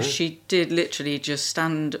 was it? Because she did literally just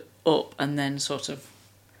stand up and then sort of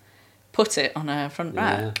put it on her front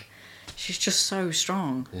back. She's just so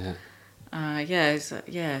strong.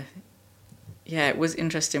 It was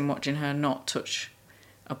interesting watching her not touch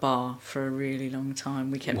a bar for a really long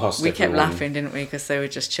time. We kept laughing, didn't we? Because they were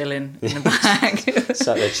just chilling in the back.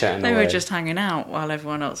 Sat there chatting They away. were just hanging out while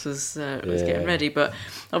everyone else was getting ready. But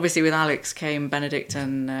obviously with Alex came Benedict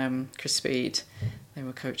and Chris Speed. They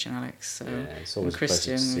were coaching Alex. So it's always and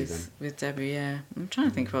Christian a pleasure to see them. with Debbie. I'm trying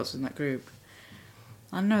to think of what else was in that group.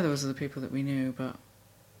 I know there was other people that we knew, but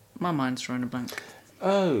my mind's drawing a blank.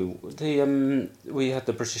 Oh, we had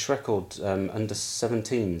the British record under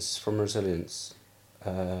 17s from Resilience.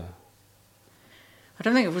 I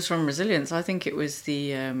don't think it was from Resilience. I think it was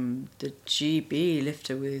the GB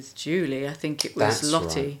lifter with Julie. I think it was That's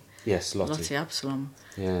Lottie. right. Yes, Lottie. Lottie Absalom.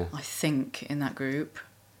 Yeah. I think in that group.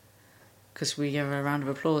 Because we gave her a round of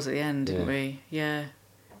applause at the end, didn't we? Yeah.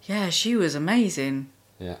 Yeah, she was amazing.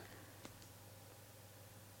 Yeah.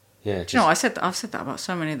 Yeah. Do you know, I've said that about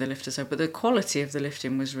so many of the lifters, but the quality of the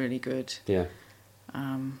lifting was really good. Yeah.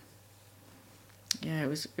 It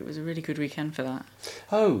was a really good weekend for that.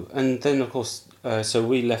 Oh, and then of course, so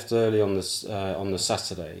we left early on the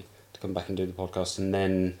Saturday to come back and do the podcast, and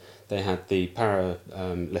then they had the para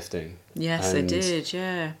lifting. Yes, they did.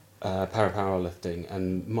 Yeah. Para powerlifting,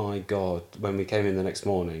 and my God, when we came in the next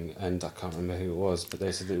morning, and I can't remember who it was, but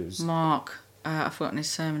they said it was Mark. I've forgotten his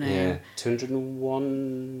surname. Yeah,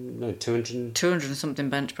 201. No, 200. 200 and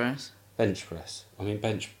something bench press. Bench press. I mean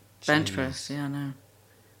bench. Bench press. Yeah, I know.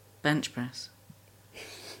 Bench press.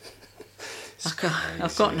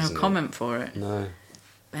 I've got no comment for it. No.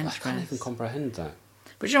 Bench I press. can't even comprehend that.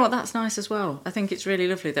 But you know what? That's nice as well. I think it's really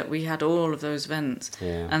lovely that we had all of those events.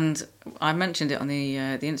 Yeah. And I mentioned it on the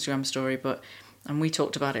Instagram story, and we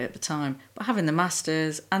talked about it at the time. But having the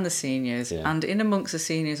masters and the seniors, and in amongst the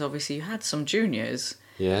seniors, obviously, you had some juniors.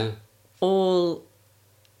 Yeah. All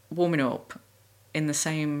warming up in the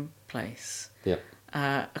same place. Yeah.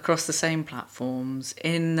 Across the same platforms,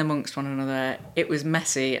 in amongst one another. It was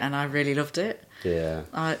messy, and I really loved it. Yeah.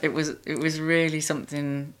 It was really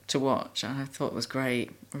something to watch. I thought it was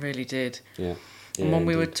great. I really did. Yeah. And when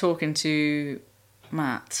we were talking to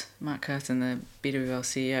Matt Curtin, the BWL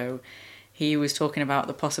CEO, he was talking about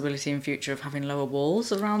the possibility in future of having lower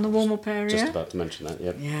walls around the warm-up area. Just about to mention that,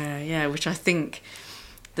 yep. Yeah, which I think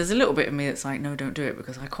there's a little bit of me that's like, no, don't do it,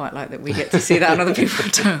 because I quite like that we get to see that and other people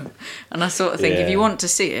don't. And I sort of think if you want to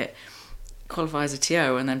see it, qualify as a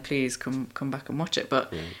TO and then please come back and watch it.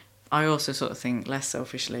 But I also sort of think, less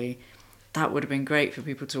selfishly, that would have been great for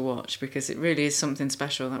people to watch, because it really is something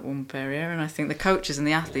special, that warm-up area. And I think the coaches and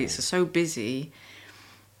the athletes are so busy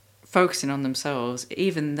focusing on themselves,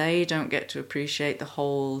 even they don't get to appreciate the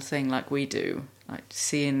whole thing like we do, like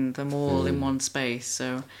seeing them all in one space.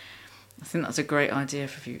 So I think that's a great idea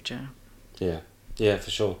for future. Yeah, for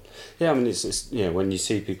sure. Yeah, I mean, it's when you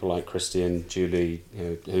see people like Christy and Julie,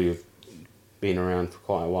 who've been around for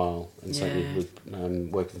quite a while, and certainly with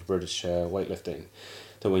working with British weightlifting,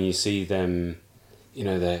 that when you see them,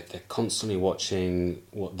 they're constantly watching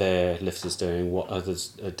what their lifters doing, what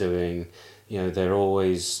others are doing. They're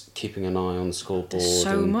always keeping an eye on the scoreboard. There's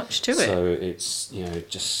so much to it. So it's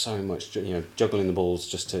just so much. Juggling the balls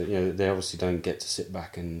just to they obviously don't get to sit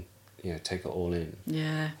back and take it all in.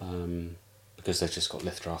 Yeah. Because they've just got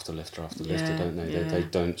lifter after lifter after lifter, don't they? Yeah. They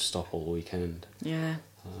don't stop all weekend. Yeah.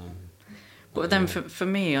 But then for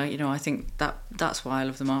me, I think that's why I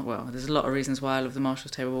love the Well, there's a lot of reasons why I love the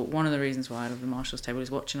Marshall's Table, but one of the reasons why I love the Marshall's Table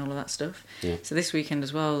is watching all of that stuff. Yeah. So this weekend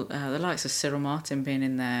as well, the likes of Cyril Martin being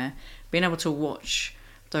in there, being able to watch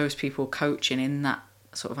those people coaching in that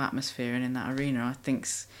sort of atmosphere and in that arena, I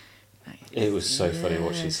think's... It was so funny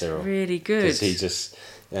watching Cyril. It's really good. Because he just...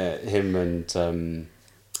 him and...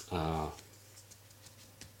 God,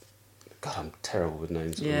 I'm terrible with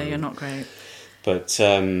names. Yeah, you're not great. But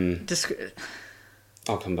I'll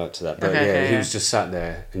come back to that. But he was just sat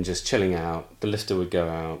there and just chilling out. The lifter would go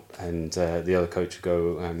out, and the other coach would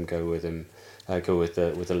go with him, go with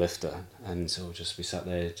the lifter, and so we'll just be sat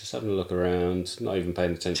there, just having a look around, not even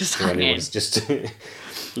paying attention to anyone. Just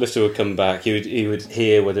lifter would come back. He would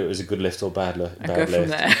hear whether it was a good lift or bad lift,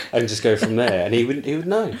 and just go from there. And he would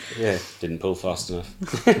know. Yeah, didn't pull fast enough.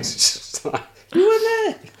 It's just like, you were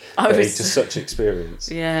there. It's just such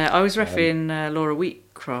experience. Yeah, I was refereeing Laura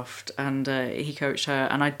Wheatcroft, and he coached her,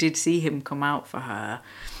 and I did see him come out for her,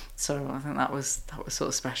 so I think that was sort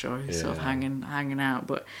of special. He was sort of hanging out,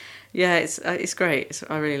 but yeah, it's great.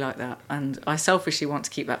 I really like that, and I selfishly want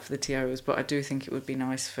to keep that for the TOs, but I do think it would be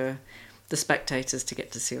nice for the spectators to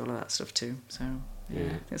get to see all of that stuff too. So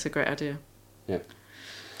yeah, it's a great idea. Yeah.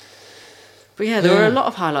 But yeah, there were a lot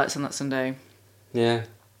of highlights on that Sunday. Yeah.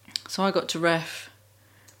 So I got to I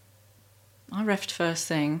refed first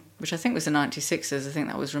thing, which I think was the 96ers. I think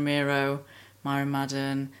that was Ramiro, Myron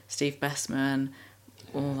Madden, Steve Bestman,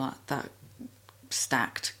 all that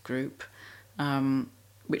stacked group,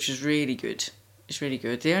 which is really good. It's really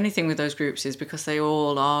good. The only thing with those groups is because they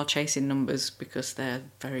all are chasing numbers because they're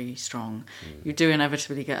very strong. You do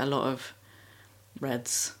inevitably get a lot of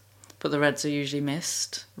reds, but the reds are usually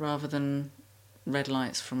missed rather than red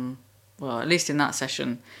lights from... Well, at least in that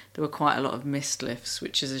session, there were quite a lot of missed lifts,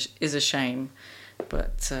 which is a shame.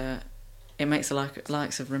 But it makes the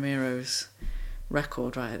likes of Ramiro's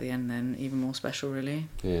record right at the end then even more special, really.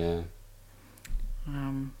 Yeah.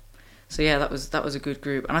 So yeah, that was a good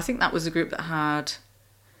group, and I think that was the group that had...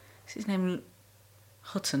 Is his name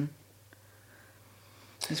Hutton?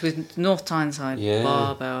 It's with North Tyneside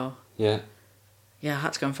Barbell. Yeah. Yeah, I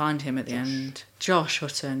had to go and find him at the end. Josh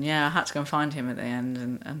Hutton, yeah, I had to go and find him at the end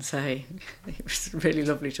and say it was really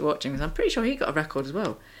lovely to watch him, because I'm pretty sure he got a record as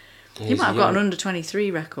well. He might have got an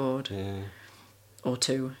under-23 record. Yeah. Or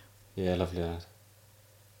 2. Yeah, lovely lad.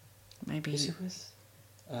 Maybe. Is he with?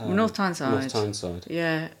 North Tyneside. North Tyneside.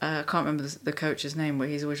 Yeah, I can't remember the coach's name, but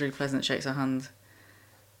he's always really pleasant, shakes our hands.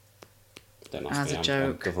 Don't As a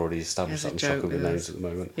joke. I've already established that I'm shocking with names at the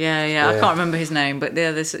moment. Yeah, I can't remember his name, but yeah,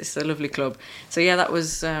 it's a lovely club. So yeah, that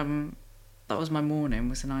was my morning,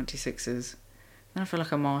 was the 96ers. Then I feel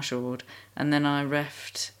like I marshalled, and then I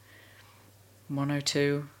refed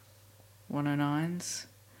 102, 109s.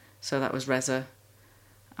 So that was Reza,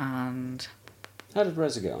 and... How did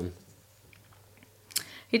Reza get on?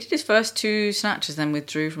 He did his first 2 snatches, then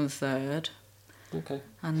withdrew from the third. Okay.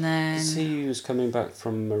 And then... He was coming back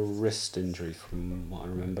from a wrist injury, from what I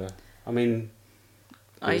remember. I mean,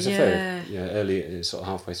 it was early, sort of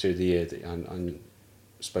halfway through the year, that I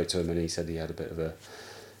spoke to him, and he said he had a bit of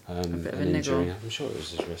an injury. I'm sure it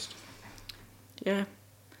was his wrist. Yeah.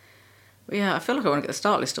 Well, yeah, I feel like I want to get the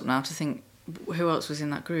start list up now to think who else was in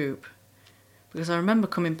that group. Because I remember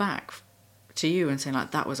coming back to you and saying,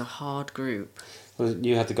 like, that was a hard group. Well,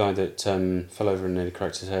 you had the guy that fell over and nearly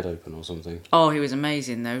cracked his head open or something. Oh, he was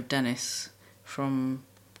amazing, though. Dennis from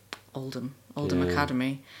Oldham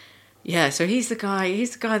Academy. Yeah, so he's the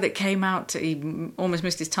guy that came out, he almost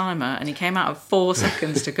missed his timer, and he came out of 4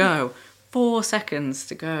 seconds to go. 4 seconds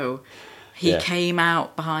to go. He came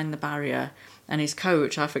out behind the barrier, and his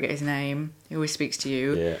coach, I forget his name, he always speaks to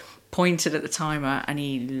you, pointed at the timer, and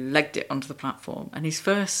he legged it onto the platform. And his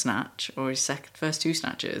first snatch, or his first 2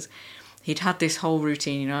 snatches, he'd had this whole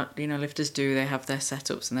routine, you know, lifters do, they have their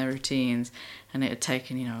setups and their routines, and it had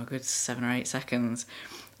taken, a good 7 or 8 seconds.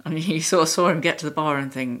 And you sort of saw him get to the bar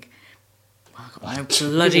and think, I've got no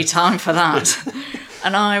bloody time for that.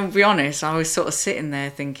 And I'll be honest, I was sort of sitting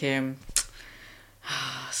there thinking,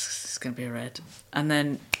 this is going to be a red. And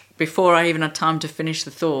then before I even had time to finish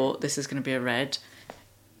the thought, this is going to be a red,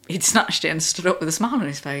 he'd snatched it and stood up with a smile on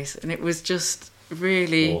his face. And it was just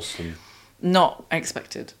really... Awesome. Not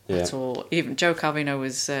expected at all. Even Jo Calvino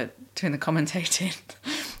was doing the commentating,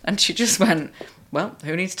 and she just went, well,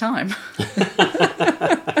 who needs time?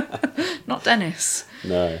 Not Dennis.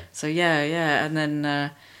 No. So yeah, and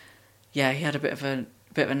then he had a bit of a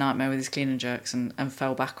nightmare with his clean and jerks and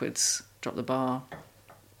fell backwards, dropped the bar,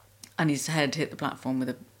 and his head hit the platform with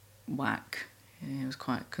a whack. Yeah, it was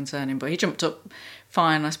quite concerning, but he jumped up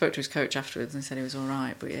fine. I spoke to his coach afterwards and said he was all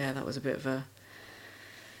right. But yeah, that was a bit of a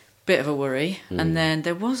worry. And then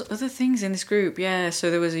there was other things in this group. So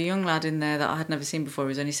there was a young lad in there that I had never seen before. He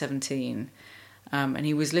was only 17, and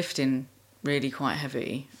he was lifting really quite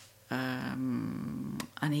heavy, and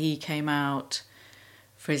he came out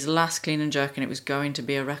for his last clean and jerk, and it was going to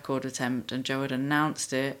be a record attempt, and Jo had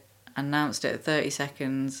announced it at 30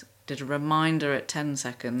 seconds, did a reminder at 10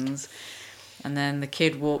 seconds, and then the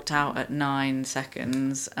kid walked out at 9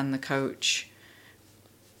 seconds, and the coach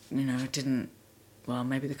didn't... Well,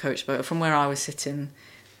 maybe the coach spoke. From where I was sitting,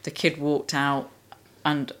 the kid walked out,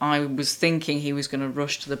 and I was thinking he was going to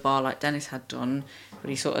rush to the bar like Dennis had done,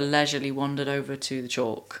 but he sort of leisurely wandered over to the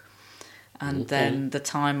chalk. And then the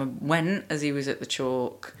timer went as he was at the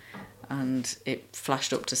chalk, and it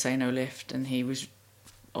flashed up to say no lift, and he was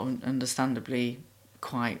understandably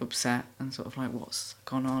quite upset and sort of like, what's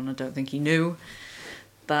gone on? I don't think he knew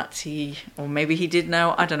that or maybe he did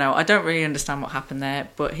know, I don't know. I don't really understand what happened there,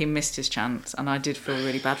 but he missed his chance, and I did feel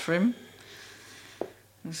really bad for him.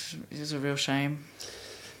 It was a real shame.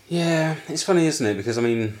 Yeah, it's funny, isn't it? Because, I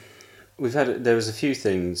mean, there was a few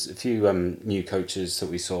new coaches that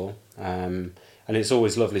we saw, and it's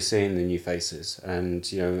always lovely seeing the new faces. And,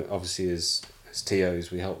 obviously as as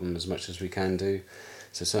TOs, we help them as much as we can do.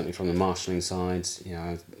 So certainly from the marshalling side, you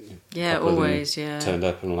know, yeah, always, yeah, turned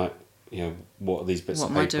up and like, you know, what are these bits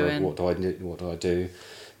of paper? What do I do?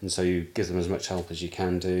 And so you give them as much help as you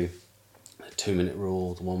can do. A 2-minute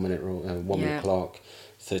rule, the 1 minute rule, 1 minute clock,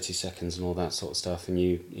 30 seconds, and all that sort of stuff. And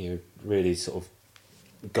you really sort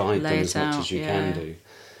of guide them as much as you can do.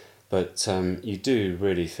 But you do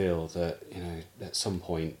really feel that, you know, at some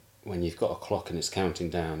point when you've got a clock and it's counting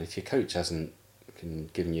down, if your coach hasn't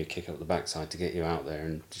giving you a kick up the backside to get you out there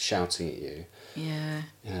and shouting at you, you know,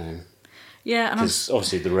 and because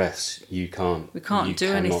obviously the refs, we can't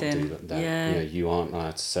do anything. Do that. Yeah, you know, you aren't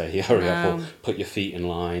allowed to say hurry up or put your feet in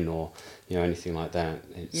line or, you know, anything like that.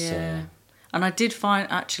 It's, and I did find,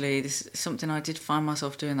 actually, this is something I did find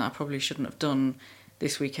myself doing that I probably shouldn't have done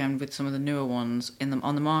this weekend with some of the newer ones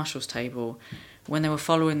on the marshals table, when they were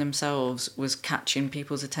following themselves, was catching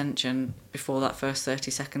people's attention before that first 30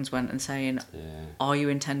 seconds went and saying, are you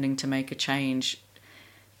intending to make a change,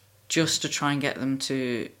 just to try and get them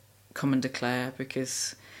to come and declare,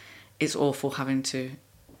 because it's awful having to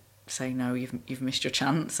say no, you've missed your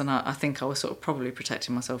chance. And I think I was sort of probably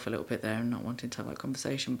protecting myself a little bit there and not wanting to have that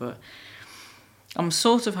conversation. But I'm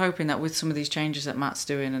sort of hoping that with some of these changes that Matt's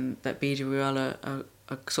doing and that BWL are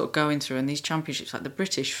sort of going through, and these championships, like the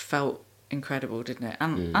British felt incredible, didn't it?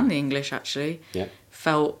 And the English actually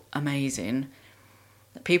felt amazing.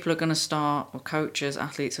 That people are going to start, or coaches,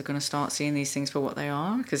 athletes are going to start seeing these things for what they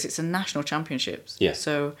are, because it's a national championships. Yeah.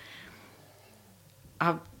 So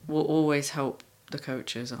I will always help the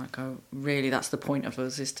coaches. Really, that's the point of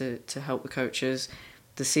us, is to help the coaches.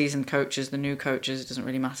 The seasoned coaches, the new coaches, it doesn't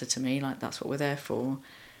really matter to me. Like, that's what we're there for.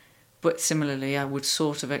 But similarly, I would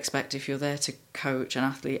sort of expect, if you're there to coach an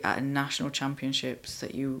athlete at a national championships,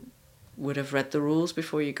 that you would have read the rules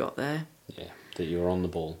before you got there. Yeah, that you were on the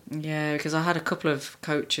ball. Yeah, because I had a couple of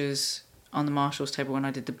coaches on the marshals table when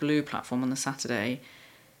I did the blue platform on the Saturday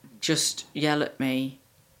just yell at me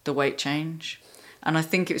the weight change. And I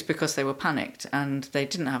think it was because they were panicked and they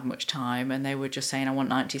didn't have much time, and they were just saying, I want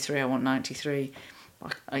 93, I want 93.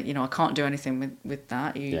 I can't do anything with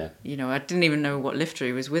that. You know, I didn't even know what lifter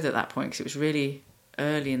he was with at that point, because it was really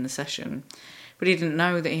early in the session. But he didn't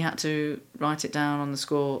know that he had to write it down on the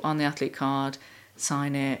score, on the athlete card,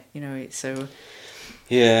 sign it. You know, so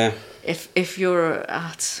if you're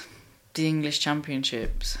at the English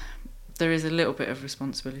Championships, there is a little bit of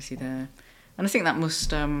responsibility there, and I think that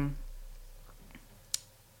must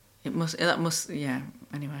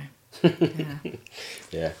anyway.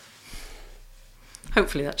 Yeah.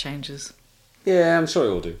 Hopefully that changes. Yeah, I'm sure it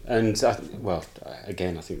will do. And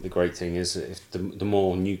again, I think the great thing is that if the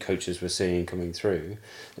more new coaches we're seeing coming through,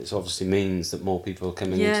 it obviously means that more people are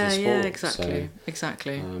coming into the sport. Yeah, exactly, so,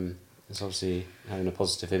 exactly. It's obviously having a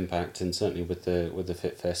positive impact, and certainly with the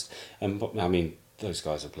Fit Fest. And I mean, those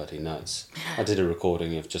guys are bloody nuts. I did a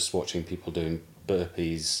recording of just watching people doing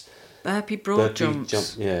burpees, burpee broad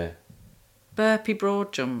jumps. Burpee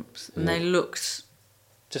broad jumps, and they looked.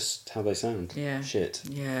 Just how they sound. Yeah. Shit.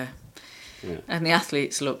 Yeah. And the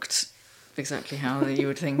athletes looked exactly how you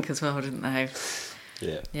would think as well, didn't they?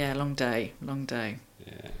 Yeah. Yeah, long day.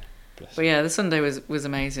 Yeah. But yeah, the Sunday was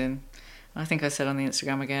amazing. I think I said on the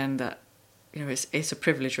Instagram again that, you know, it's a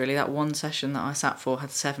privilege really. That one session that I sat for had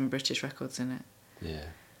 7 British records in it. Yeah.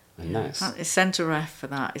 And that's... It's centre ref for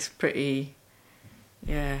that. It's pretty...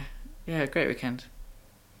 Yeah, great weekend.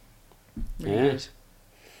 Really good.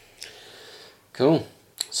 Cool.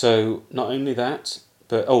 So not only that,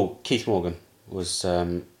 but Keith Morgan was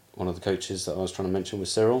one of the coaches that I was trying to mention with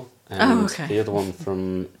Cyril, and the other one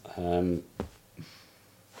from I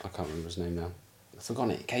can't remember his name now. I've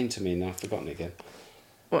forgotten it. It came to me and I've forgotten it again.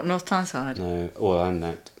 What, North Tyneside? No. Well, and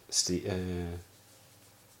that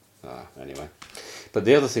anyway. But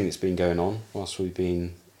the other thing that's been going on whilst we've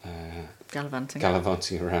been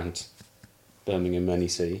gallivanting around Birmingham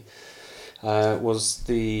NEC. Was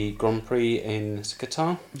the Grand Prix in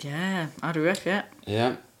Qatar. Yeah, RDF, yeah.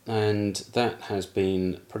 Yeah, and that has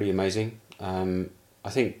been pretty amazing. I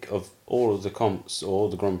think of all of the comps or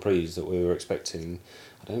the Grand Prix that we were expecting,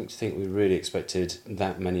 I don't think we really expected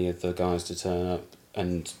that many of the guys to turn up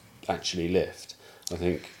and actually lift. I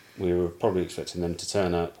think we were probably expecting them to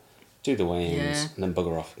turn up, do the weigh-ins, and then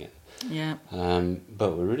bugger off again. Yeah.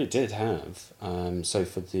 But we really did have. So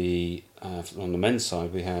for the on the men's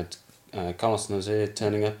side, we had Carlos Nazir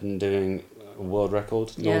turning up and doing a world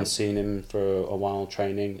record. No one's seen him for a while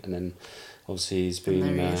training, and then obviously he's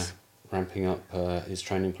been ramping up his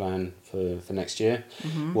training plan for next year.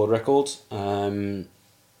 Mm-hmm. World record.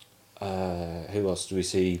 Who else do we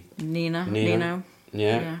see? Nino.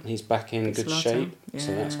 Yeah, he's back in good shape,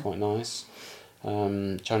 so that's quite nice.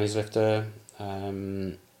 Chinese lifter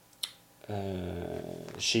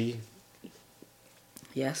Shi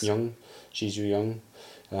Yes. Young, Shizu Young,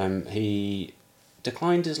 he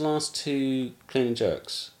declined his last 2 clean and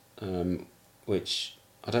jerks, which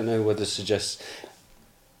I don't know whether suggests.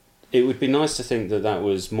 It would be nice to think that that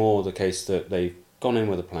was more the case, that they've gone in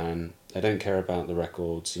with a plan. They don't care about the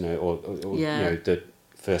records, you know, or Yeah. you know, the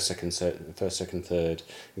first, second, third,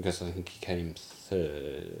 because I think he came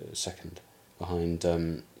second behind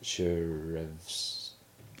Shurev's.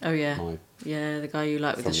 Oh yeah. Yeah, the guy you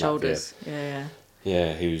like with the From shoulders. Yeah.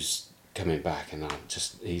 Yeah, who's coming back, and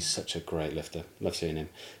he's such a great lifter. Love seeing him.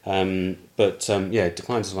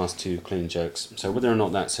 Declines his last 2 clean jerks. So whether or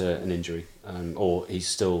not that's an injury, or he's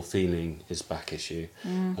still feeling his back issue,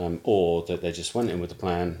 or that they just went in with a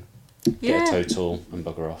plan, get a total and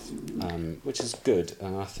bugger off, which is good.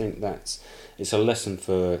 And I think it's a lesson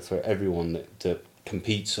for everyone that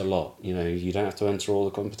competes a lot. You know, you don't have to enter all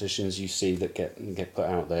the competitions you see that get put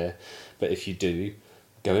out there, but if you do,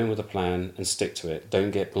 go in with a plan and stick to it.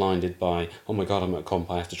 Don't get blinded by, oh my god, I'm at a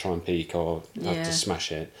comp, I have to try and peak, or I have to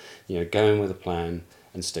smash it. You know, go in with a plan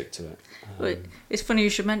and stick to it. Well, it's funny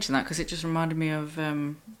you should mention that, because it just reminded me of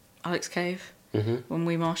Alex Cave when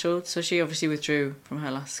we marshalled. So she obviously withdrew from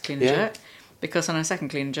her last clean and jerk, because on her second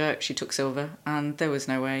clean and jerk she took silver, and there was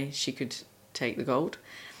no way she could take the gold.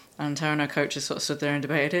 And her and her coach just sort of stood there and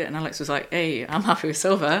debated it, and Alex was like, hey, I'm happy with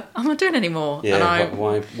silver, I'm not doing any more. Yeah, and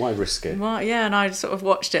why risk it? Well, yeah, and I sort of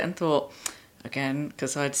watched it and thought, again,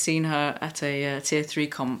 because I'd seen her at a tier 3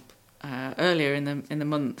 comp earlier in the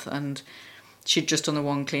month, and she'd just done the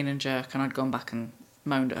 1 clean and jerk, and I'd gone back and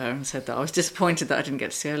moaned at her and said that I was disappointed that I didn't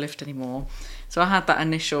get to see her lift anymore. So I had that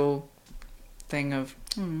initial thing of,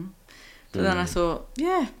 But then I thought,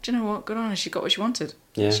 yeah, do you know what? Good on her. She got what she wanted.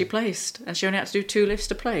 Yeah. She placed. And she only had to do 2 lifts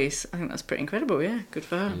to place. I think that's pretty incredible, yeah. Good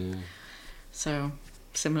for her. Yeah. So,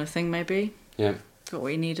 similar thing maybe. Yeah. Got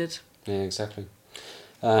what you needed. Yeah, exactly.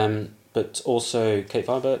 But also Kate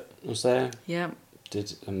Vibert was there. Yeah.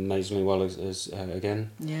 Did amazingly well as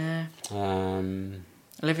again. Yeah.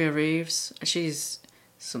 Olivia Reeves. She's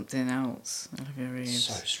something else. Olivia Reeves.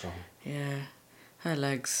 So strong. Yeah. Her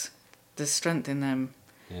legs. There's strength in them.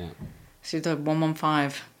 Yeah. She did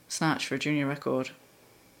 115 snatch for a junior record.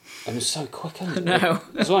 And it was so quick, wasn't it? No.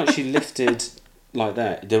 It was like she lifted like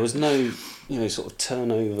that. There was no, sort of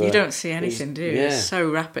turnover. You don't see anything, do you? Yeah. It's so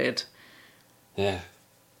rapid. Yeah.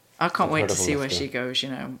 I can't wait to Incredible see where lifter. she goes,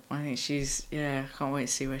 I think I can't wait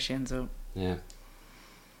to see where she ends up. Yeah.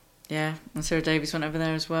 Yeah, and Sarah Davies went over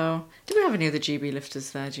there as well. Did we have any other GB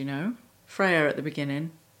lifters there, do you know? Freya at the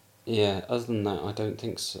beginning. Yeah, other than that, I don't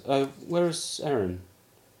think so. Oh, where is Erin?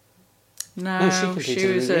 No, she she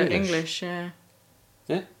competed was in English, yeah.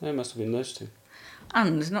 Yeah, it must have been those 2.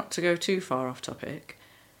 And, not to go too far off topic,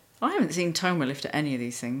 I haven't seen Toma lift at any of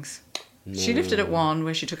these things. No. She lifted at one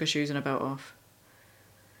where she took her shoes and her belt off.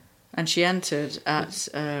 And she entered at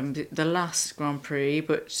the last Grand Prix,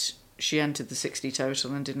 but she entered the 60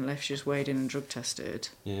 total and didn't lift. She just weighed in and drug tested.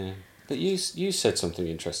 Yeah, but you said something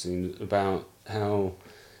interesting about how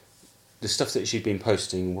the stuff that she'd been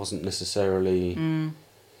posting wasn't necessarily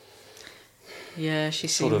Yeah, she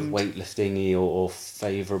sort seemed... of weightlifting-y or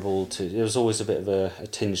favourable to... There was always a bit of a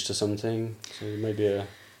tinge to something, so maybe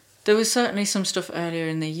There was certainly some stuff earlier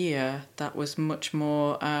in the year that was much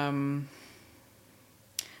more...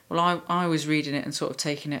 I was reading it and sort of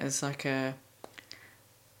taking it as like a...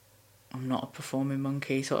 I'm not a performing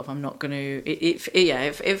monkey, sort of. I'm not going to...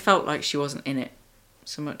 It felt like she wasn't in it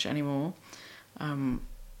so much anymore.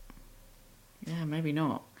 Yeah, maybe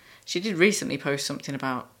not. She did recently post something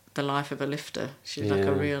about the life of a lifter. She did like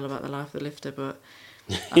a reel about the life of the lifter, but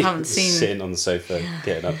I haven't seen... Sitting on the sofa,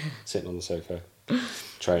 getting up, sitting on the sofa,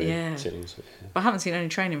 training, sitting on the sofa. Yeah. But I haven't seen any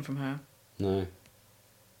training from her. No.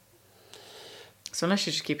 So unless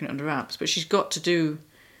she's just keeping it under wraps. But she's got to do...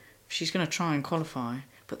 She's going to try and qualify.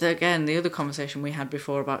 But then again, the other conversation we had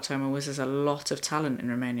before about Toma was there's a lot of talent in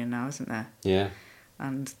Romania now, isn't there? Yeah.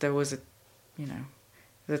 And there was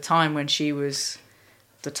the time when she was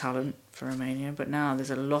the talent for Romania, but now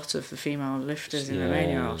there's a lot of the female lifters in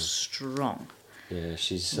Romania are strong. Yeah,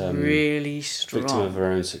 she's really strong. Victim of her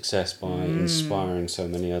own success by inspiring so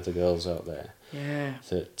many other girls out there. Yeah.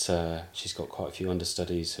 That she's got quite a few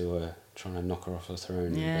understudies who are trying to knock her off her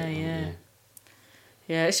throne.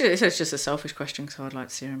 Yeah, it's just a selfish question because I'd like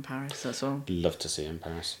to see her in Paris, that's all. Love to see her in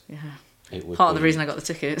Paris. Yeah. It would Part of the reason I got the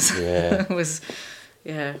tickets was,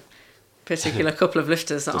 particular couple of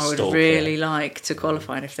lifters that I would really like to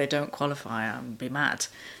qualify, and if they don't qualify, I'd be mad.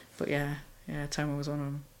 But Toma was one of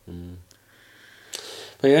them.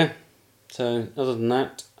 But yeah, so other than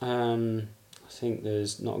that, I think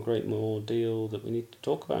there's not a great more deal that we need to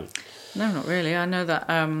talk about. No, not really. I know that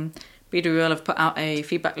BWL have put out a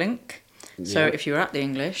feedback link. So if you're at the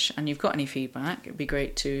English and you've got any feedback, it'd be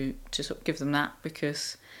great to sort of give them that,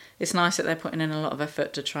 because it's nice that they're putting in a lot of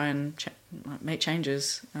effort to try and make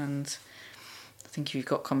changes. And I think if you've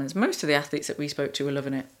got comments, most of the athletes that we spoke to were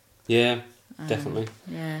loving it. Yeah, definitely.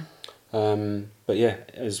 Yeah. But yeah,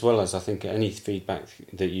 as well as I think any feedback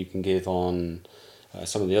that you can give on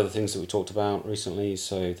some of the other things that we talked about recently,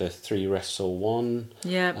 so the 3 rests or 1.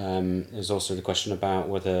 Yeah. There's also the question about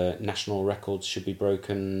whether national records should be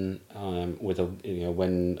broken with a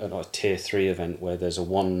when a tier 3 event where there's a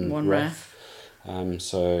one ref. I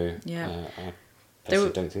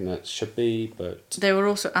personally don't think that should be, but they were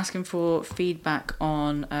also asking for feedback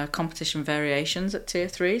on competition variations at tier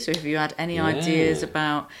 3. So if you had any ideas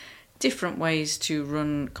about different ways to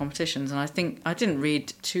run competitions, and I think I didn't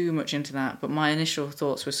read too much into that, but my initial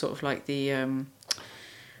thoughts were sort of like the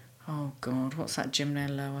oh god, what's that gym there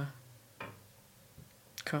lower?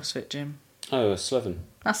 CrossFit gym. Oh, Slevin.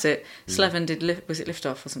 That's it. Slevin did was it lift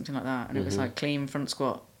off or something like that, and it was like clean front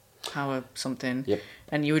squat, power something. Yep.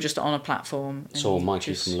 And you were just on a platform. Saw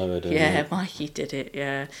Mikey from lower doing it. Mikey did it.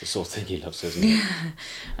 Yeah. It's the sort of thing he loves, isn't it?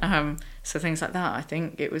 So things like that. I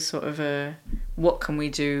think it was sort of what can we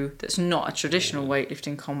do that's not a traditional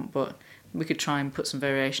weightlifting comp, but we could try and put some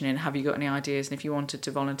variation in. Have you got any ideas? And if you wanted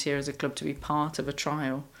to volunteer as a club to be part of a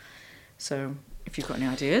trial, so if you've got any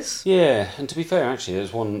ideas. Yeah, and to be fair, actually,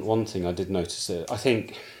 there's one thing I did notice that I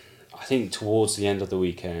think towards the end of the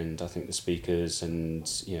weekend, I think the speakers and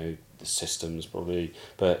the systems probably,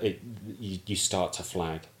 but you start to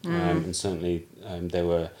flag, and certainly there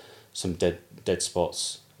were some dead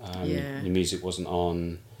spots. The music wasn't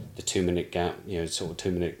on, the 2-minute gap, sort of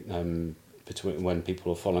 2-minute between when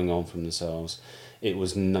people are following on from themselves. It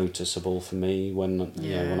was noticeable for me when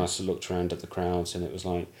when I looked around at the crowds, and it was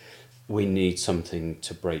like, we need something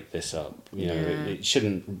to break this up. It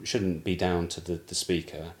shouldn't be down to the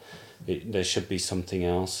speaker. There should be something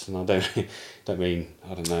else, and I don't mean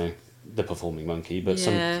the performing monkey, but it's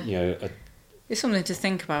something to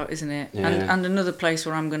think about, isn't it? Yeah. And another place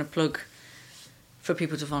where I'm going to plug for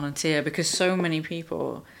people to volunteer, because so many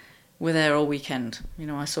people were there all weekend.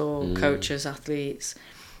 I saw coaches, athletes,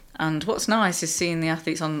 and what's nice is seeing the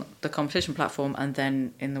athletes on the competition platform and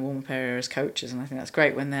then in the warm-up area as coaches, and I think that's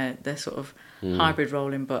great when they're sort of hybrid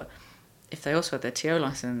rolling. But if they also had their TO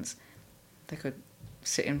license, they could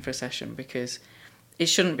sit in for a session, because it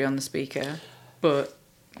shouldn't be on the speaker, but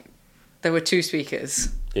there were 2 speakers,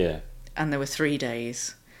 and there were 3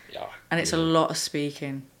 days, and it's a lot of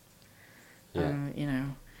speaking.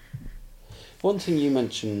 One thing you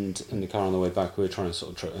mentioned in the car on the way back, we were trying to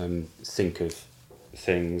sort of think of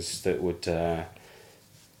things that would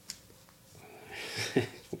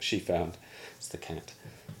what she found, it's the cat,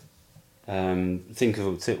 think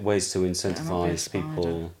of ways to incentivize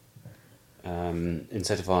people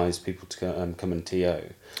to come and TO.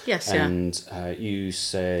 Yes, and you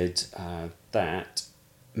said that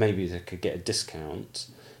maybe they could get a discount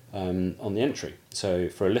on the entry. So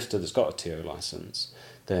for a lifter that's got a TO license,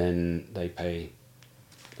 then they pay,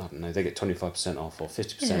 they get 25% off or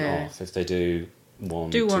 50% off if they do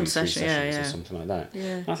one session, 3 sessions or something like that.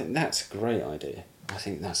 Yeah. I think that's a great idea. I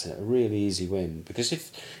think that's a really easy win, because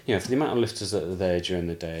if for the amount of lifters that are there during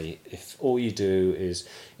the day, if all you do is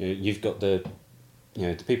you've got the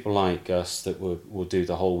people like us that will do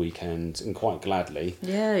the whole weekend, and quite gladly.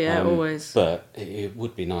 Always. But it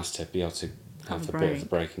would be nice to be able to have a bit of a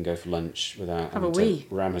break and go for lunch without having to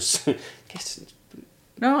ram us.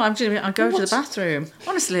 No, I'll go to the bathroom.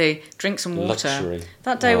 Honestly, drink some water. Luxury.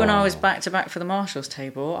 That day when I was back to back for the Marshall's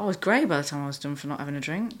table, I was grey by the time I was done for not having a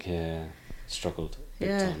drink. Yeah, struggled big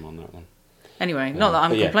time on that one. Anyway, not that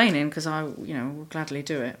I'm complaining, because I will gladly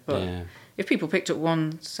do it. But if people picked up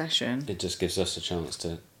one session, it just gives us a chance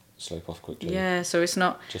to slope off quickly. Yeah, so it's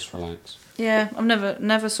not just relax. Yeah, I'm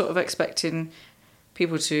never sort of expecting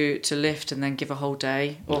people to lift and then give a whole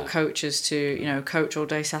day, or coaches to coach all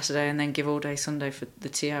day Saturday and then give all day Sunday for the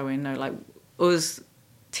TOing. Like us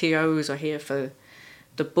TOs are here for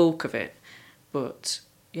the bulk of it. But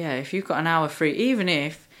if you've got an hour free, even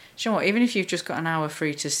if you've just got an hour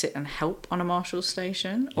free to sit and help on a Marshall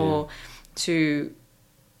station, or to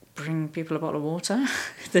bring people a bottle of water,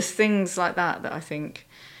 there's things like that I think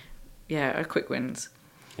are quick wins.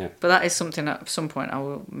 But that is something that at some point I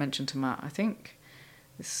will mention to Matt. I think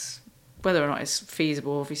whether or not it's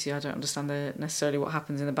feasible, obviously I don't understand necessarily what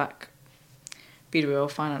happens in the back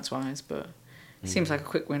BWL finance wise, but it seems like a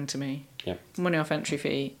quick win to me. Money off entry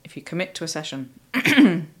fee if you commit to a session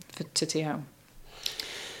to TO.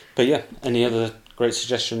 But yeah, any other great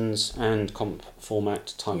suggestions and comp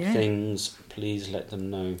format type things, please let them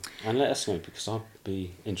know. And let us know, because I'd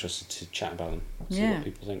be interested to chat about them, see what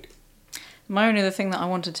people think. My only other thing that I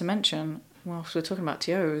wanted to mention, whilst we're talking about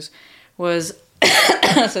TOs, was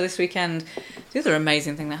so this weekend, the other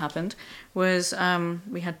amazing thing that happened was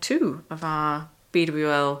we had 2 of our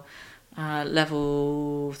BWL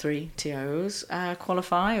level 3 TOs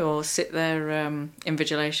qualify or sit their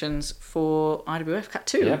invigilations for IWF Cat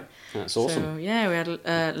 2. Yeah, that's awesome. So, yeah, we had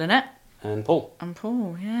Lynette. And Paul.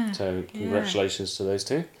 Yeah. So congratulations to those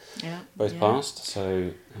 2. Yeah. Both passed,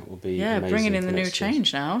 so that will be amazing. Bringing in the new year.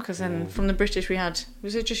 change now, because then from the British we had,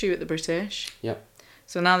 was it just you at the British? Yep.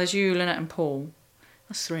 So now there's you, Lynette and Paul.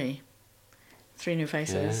 That's 3. 3 new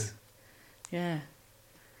faces. Yeah.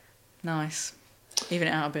 Nice. Even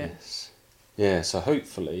it out a bit. Yes. Yeah, so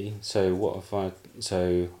hopefully, so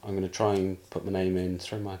I'm going to try and put my name in,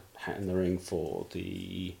 throw my hat in the ring for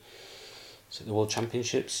the World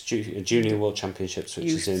Championships, Junior World Championships, which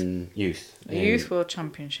is in youth. The Youth World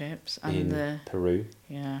Championships and in Peru.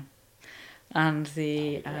 Yeah. And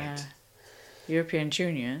the European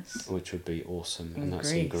Juniors. Which would be awesome, and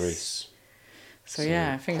that's in Greece. So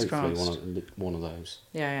yeah, fingers crossed. One of those.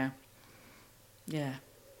 Yeah.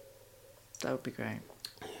 That would be great.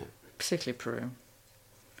 Yeah. Particularly Peru.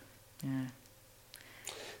 Yeah.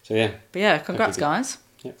 So yeah. But yeah, congrats guys.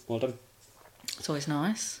 Yeah, well done. It's always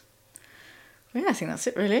nice. Well, yeah, I think that's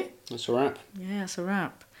it really. That's a wrap. Yeah, that's a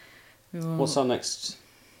wrap. What's our next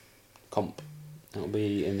comp? That'll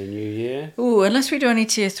be in the new year. Ooh, unless we do any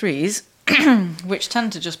tier 3s, which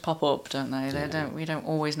tend to just pop up, don't they? We don't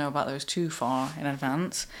always know about those too far in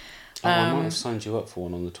advance. I might have signed you up for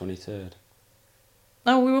one on the 23rd.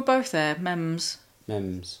 Oh, we were both there. Mems.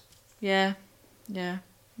 Yeah.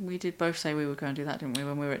 We did both say we were going to do that, didn't we,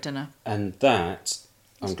 when we were at dinner? And that,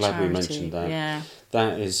 I'm glad we mentioned that. Yeah.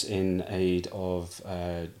 That is in aid of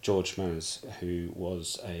George Mose, who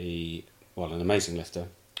was an amazing lifter,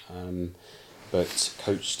 but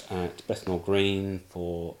coached at Bethnal Green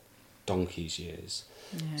for donkey's years.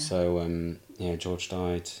 Yeah. So, George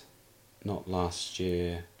died not last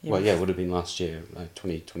year. Yeah. Well, yeah, it would have been last year,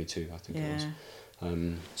 2022, I think it was.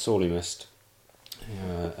 Sorely missed.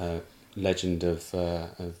 A legend of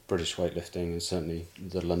British weightlifting, and certainly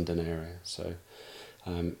the London area. So,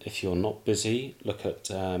 if you're not busy, look at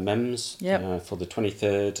MEMS for the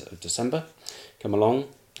 23rd of December. Come along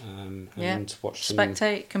and watch some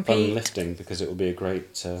spectate, compete, fun lifting, because it will be a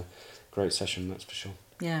great session, that's for sure.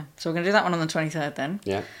 Yeah, so we're going to do that one on the 23rd then.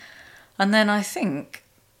 Yeah. And then I think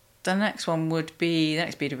the next one would be, the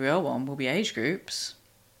next BWL one will be age groups,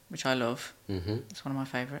 which I love. Mm-hmm. It's one of my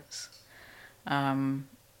favourites.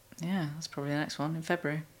 Yeah, that's probably the next one in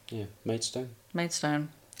February. Yeah, Maidstone,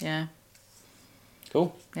 yeah.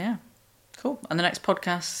 Cool. Yeah, cool. And the next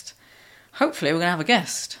podcast, hopefully we're going to have a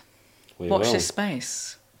guest. Watch this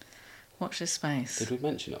space. Did we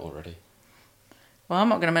mention it already? Well, I'm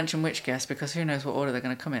not going to mention which guest, because who knows what order they're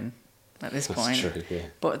going to come in at this point. That's true, yeah.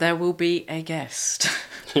 But there will be a guest.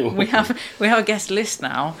 we have a guest list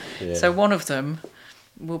now, so one of them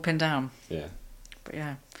we'll pin down. Yeah. But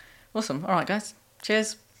yeah, awesome. All right, guys.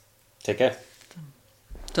 Cheers. Take care.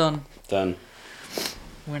 Done. Done.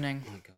 Winning.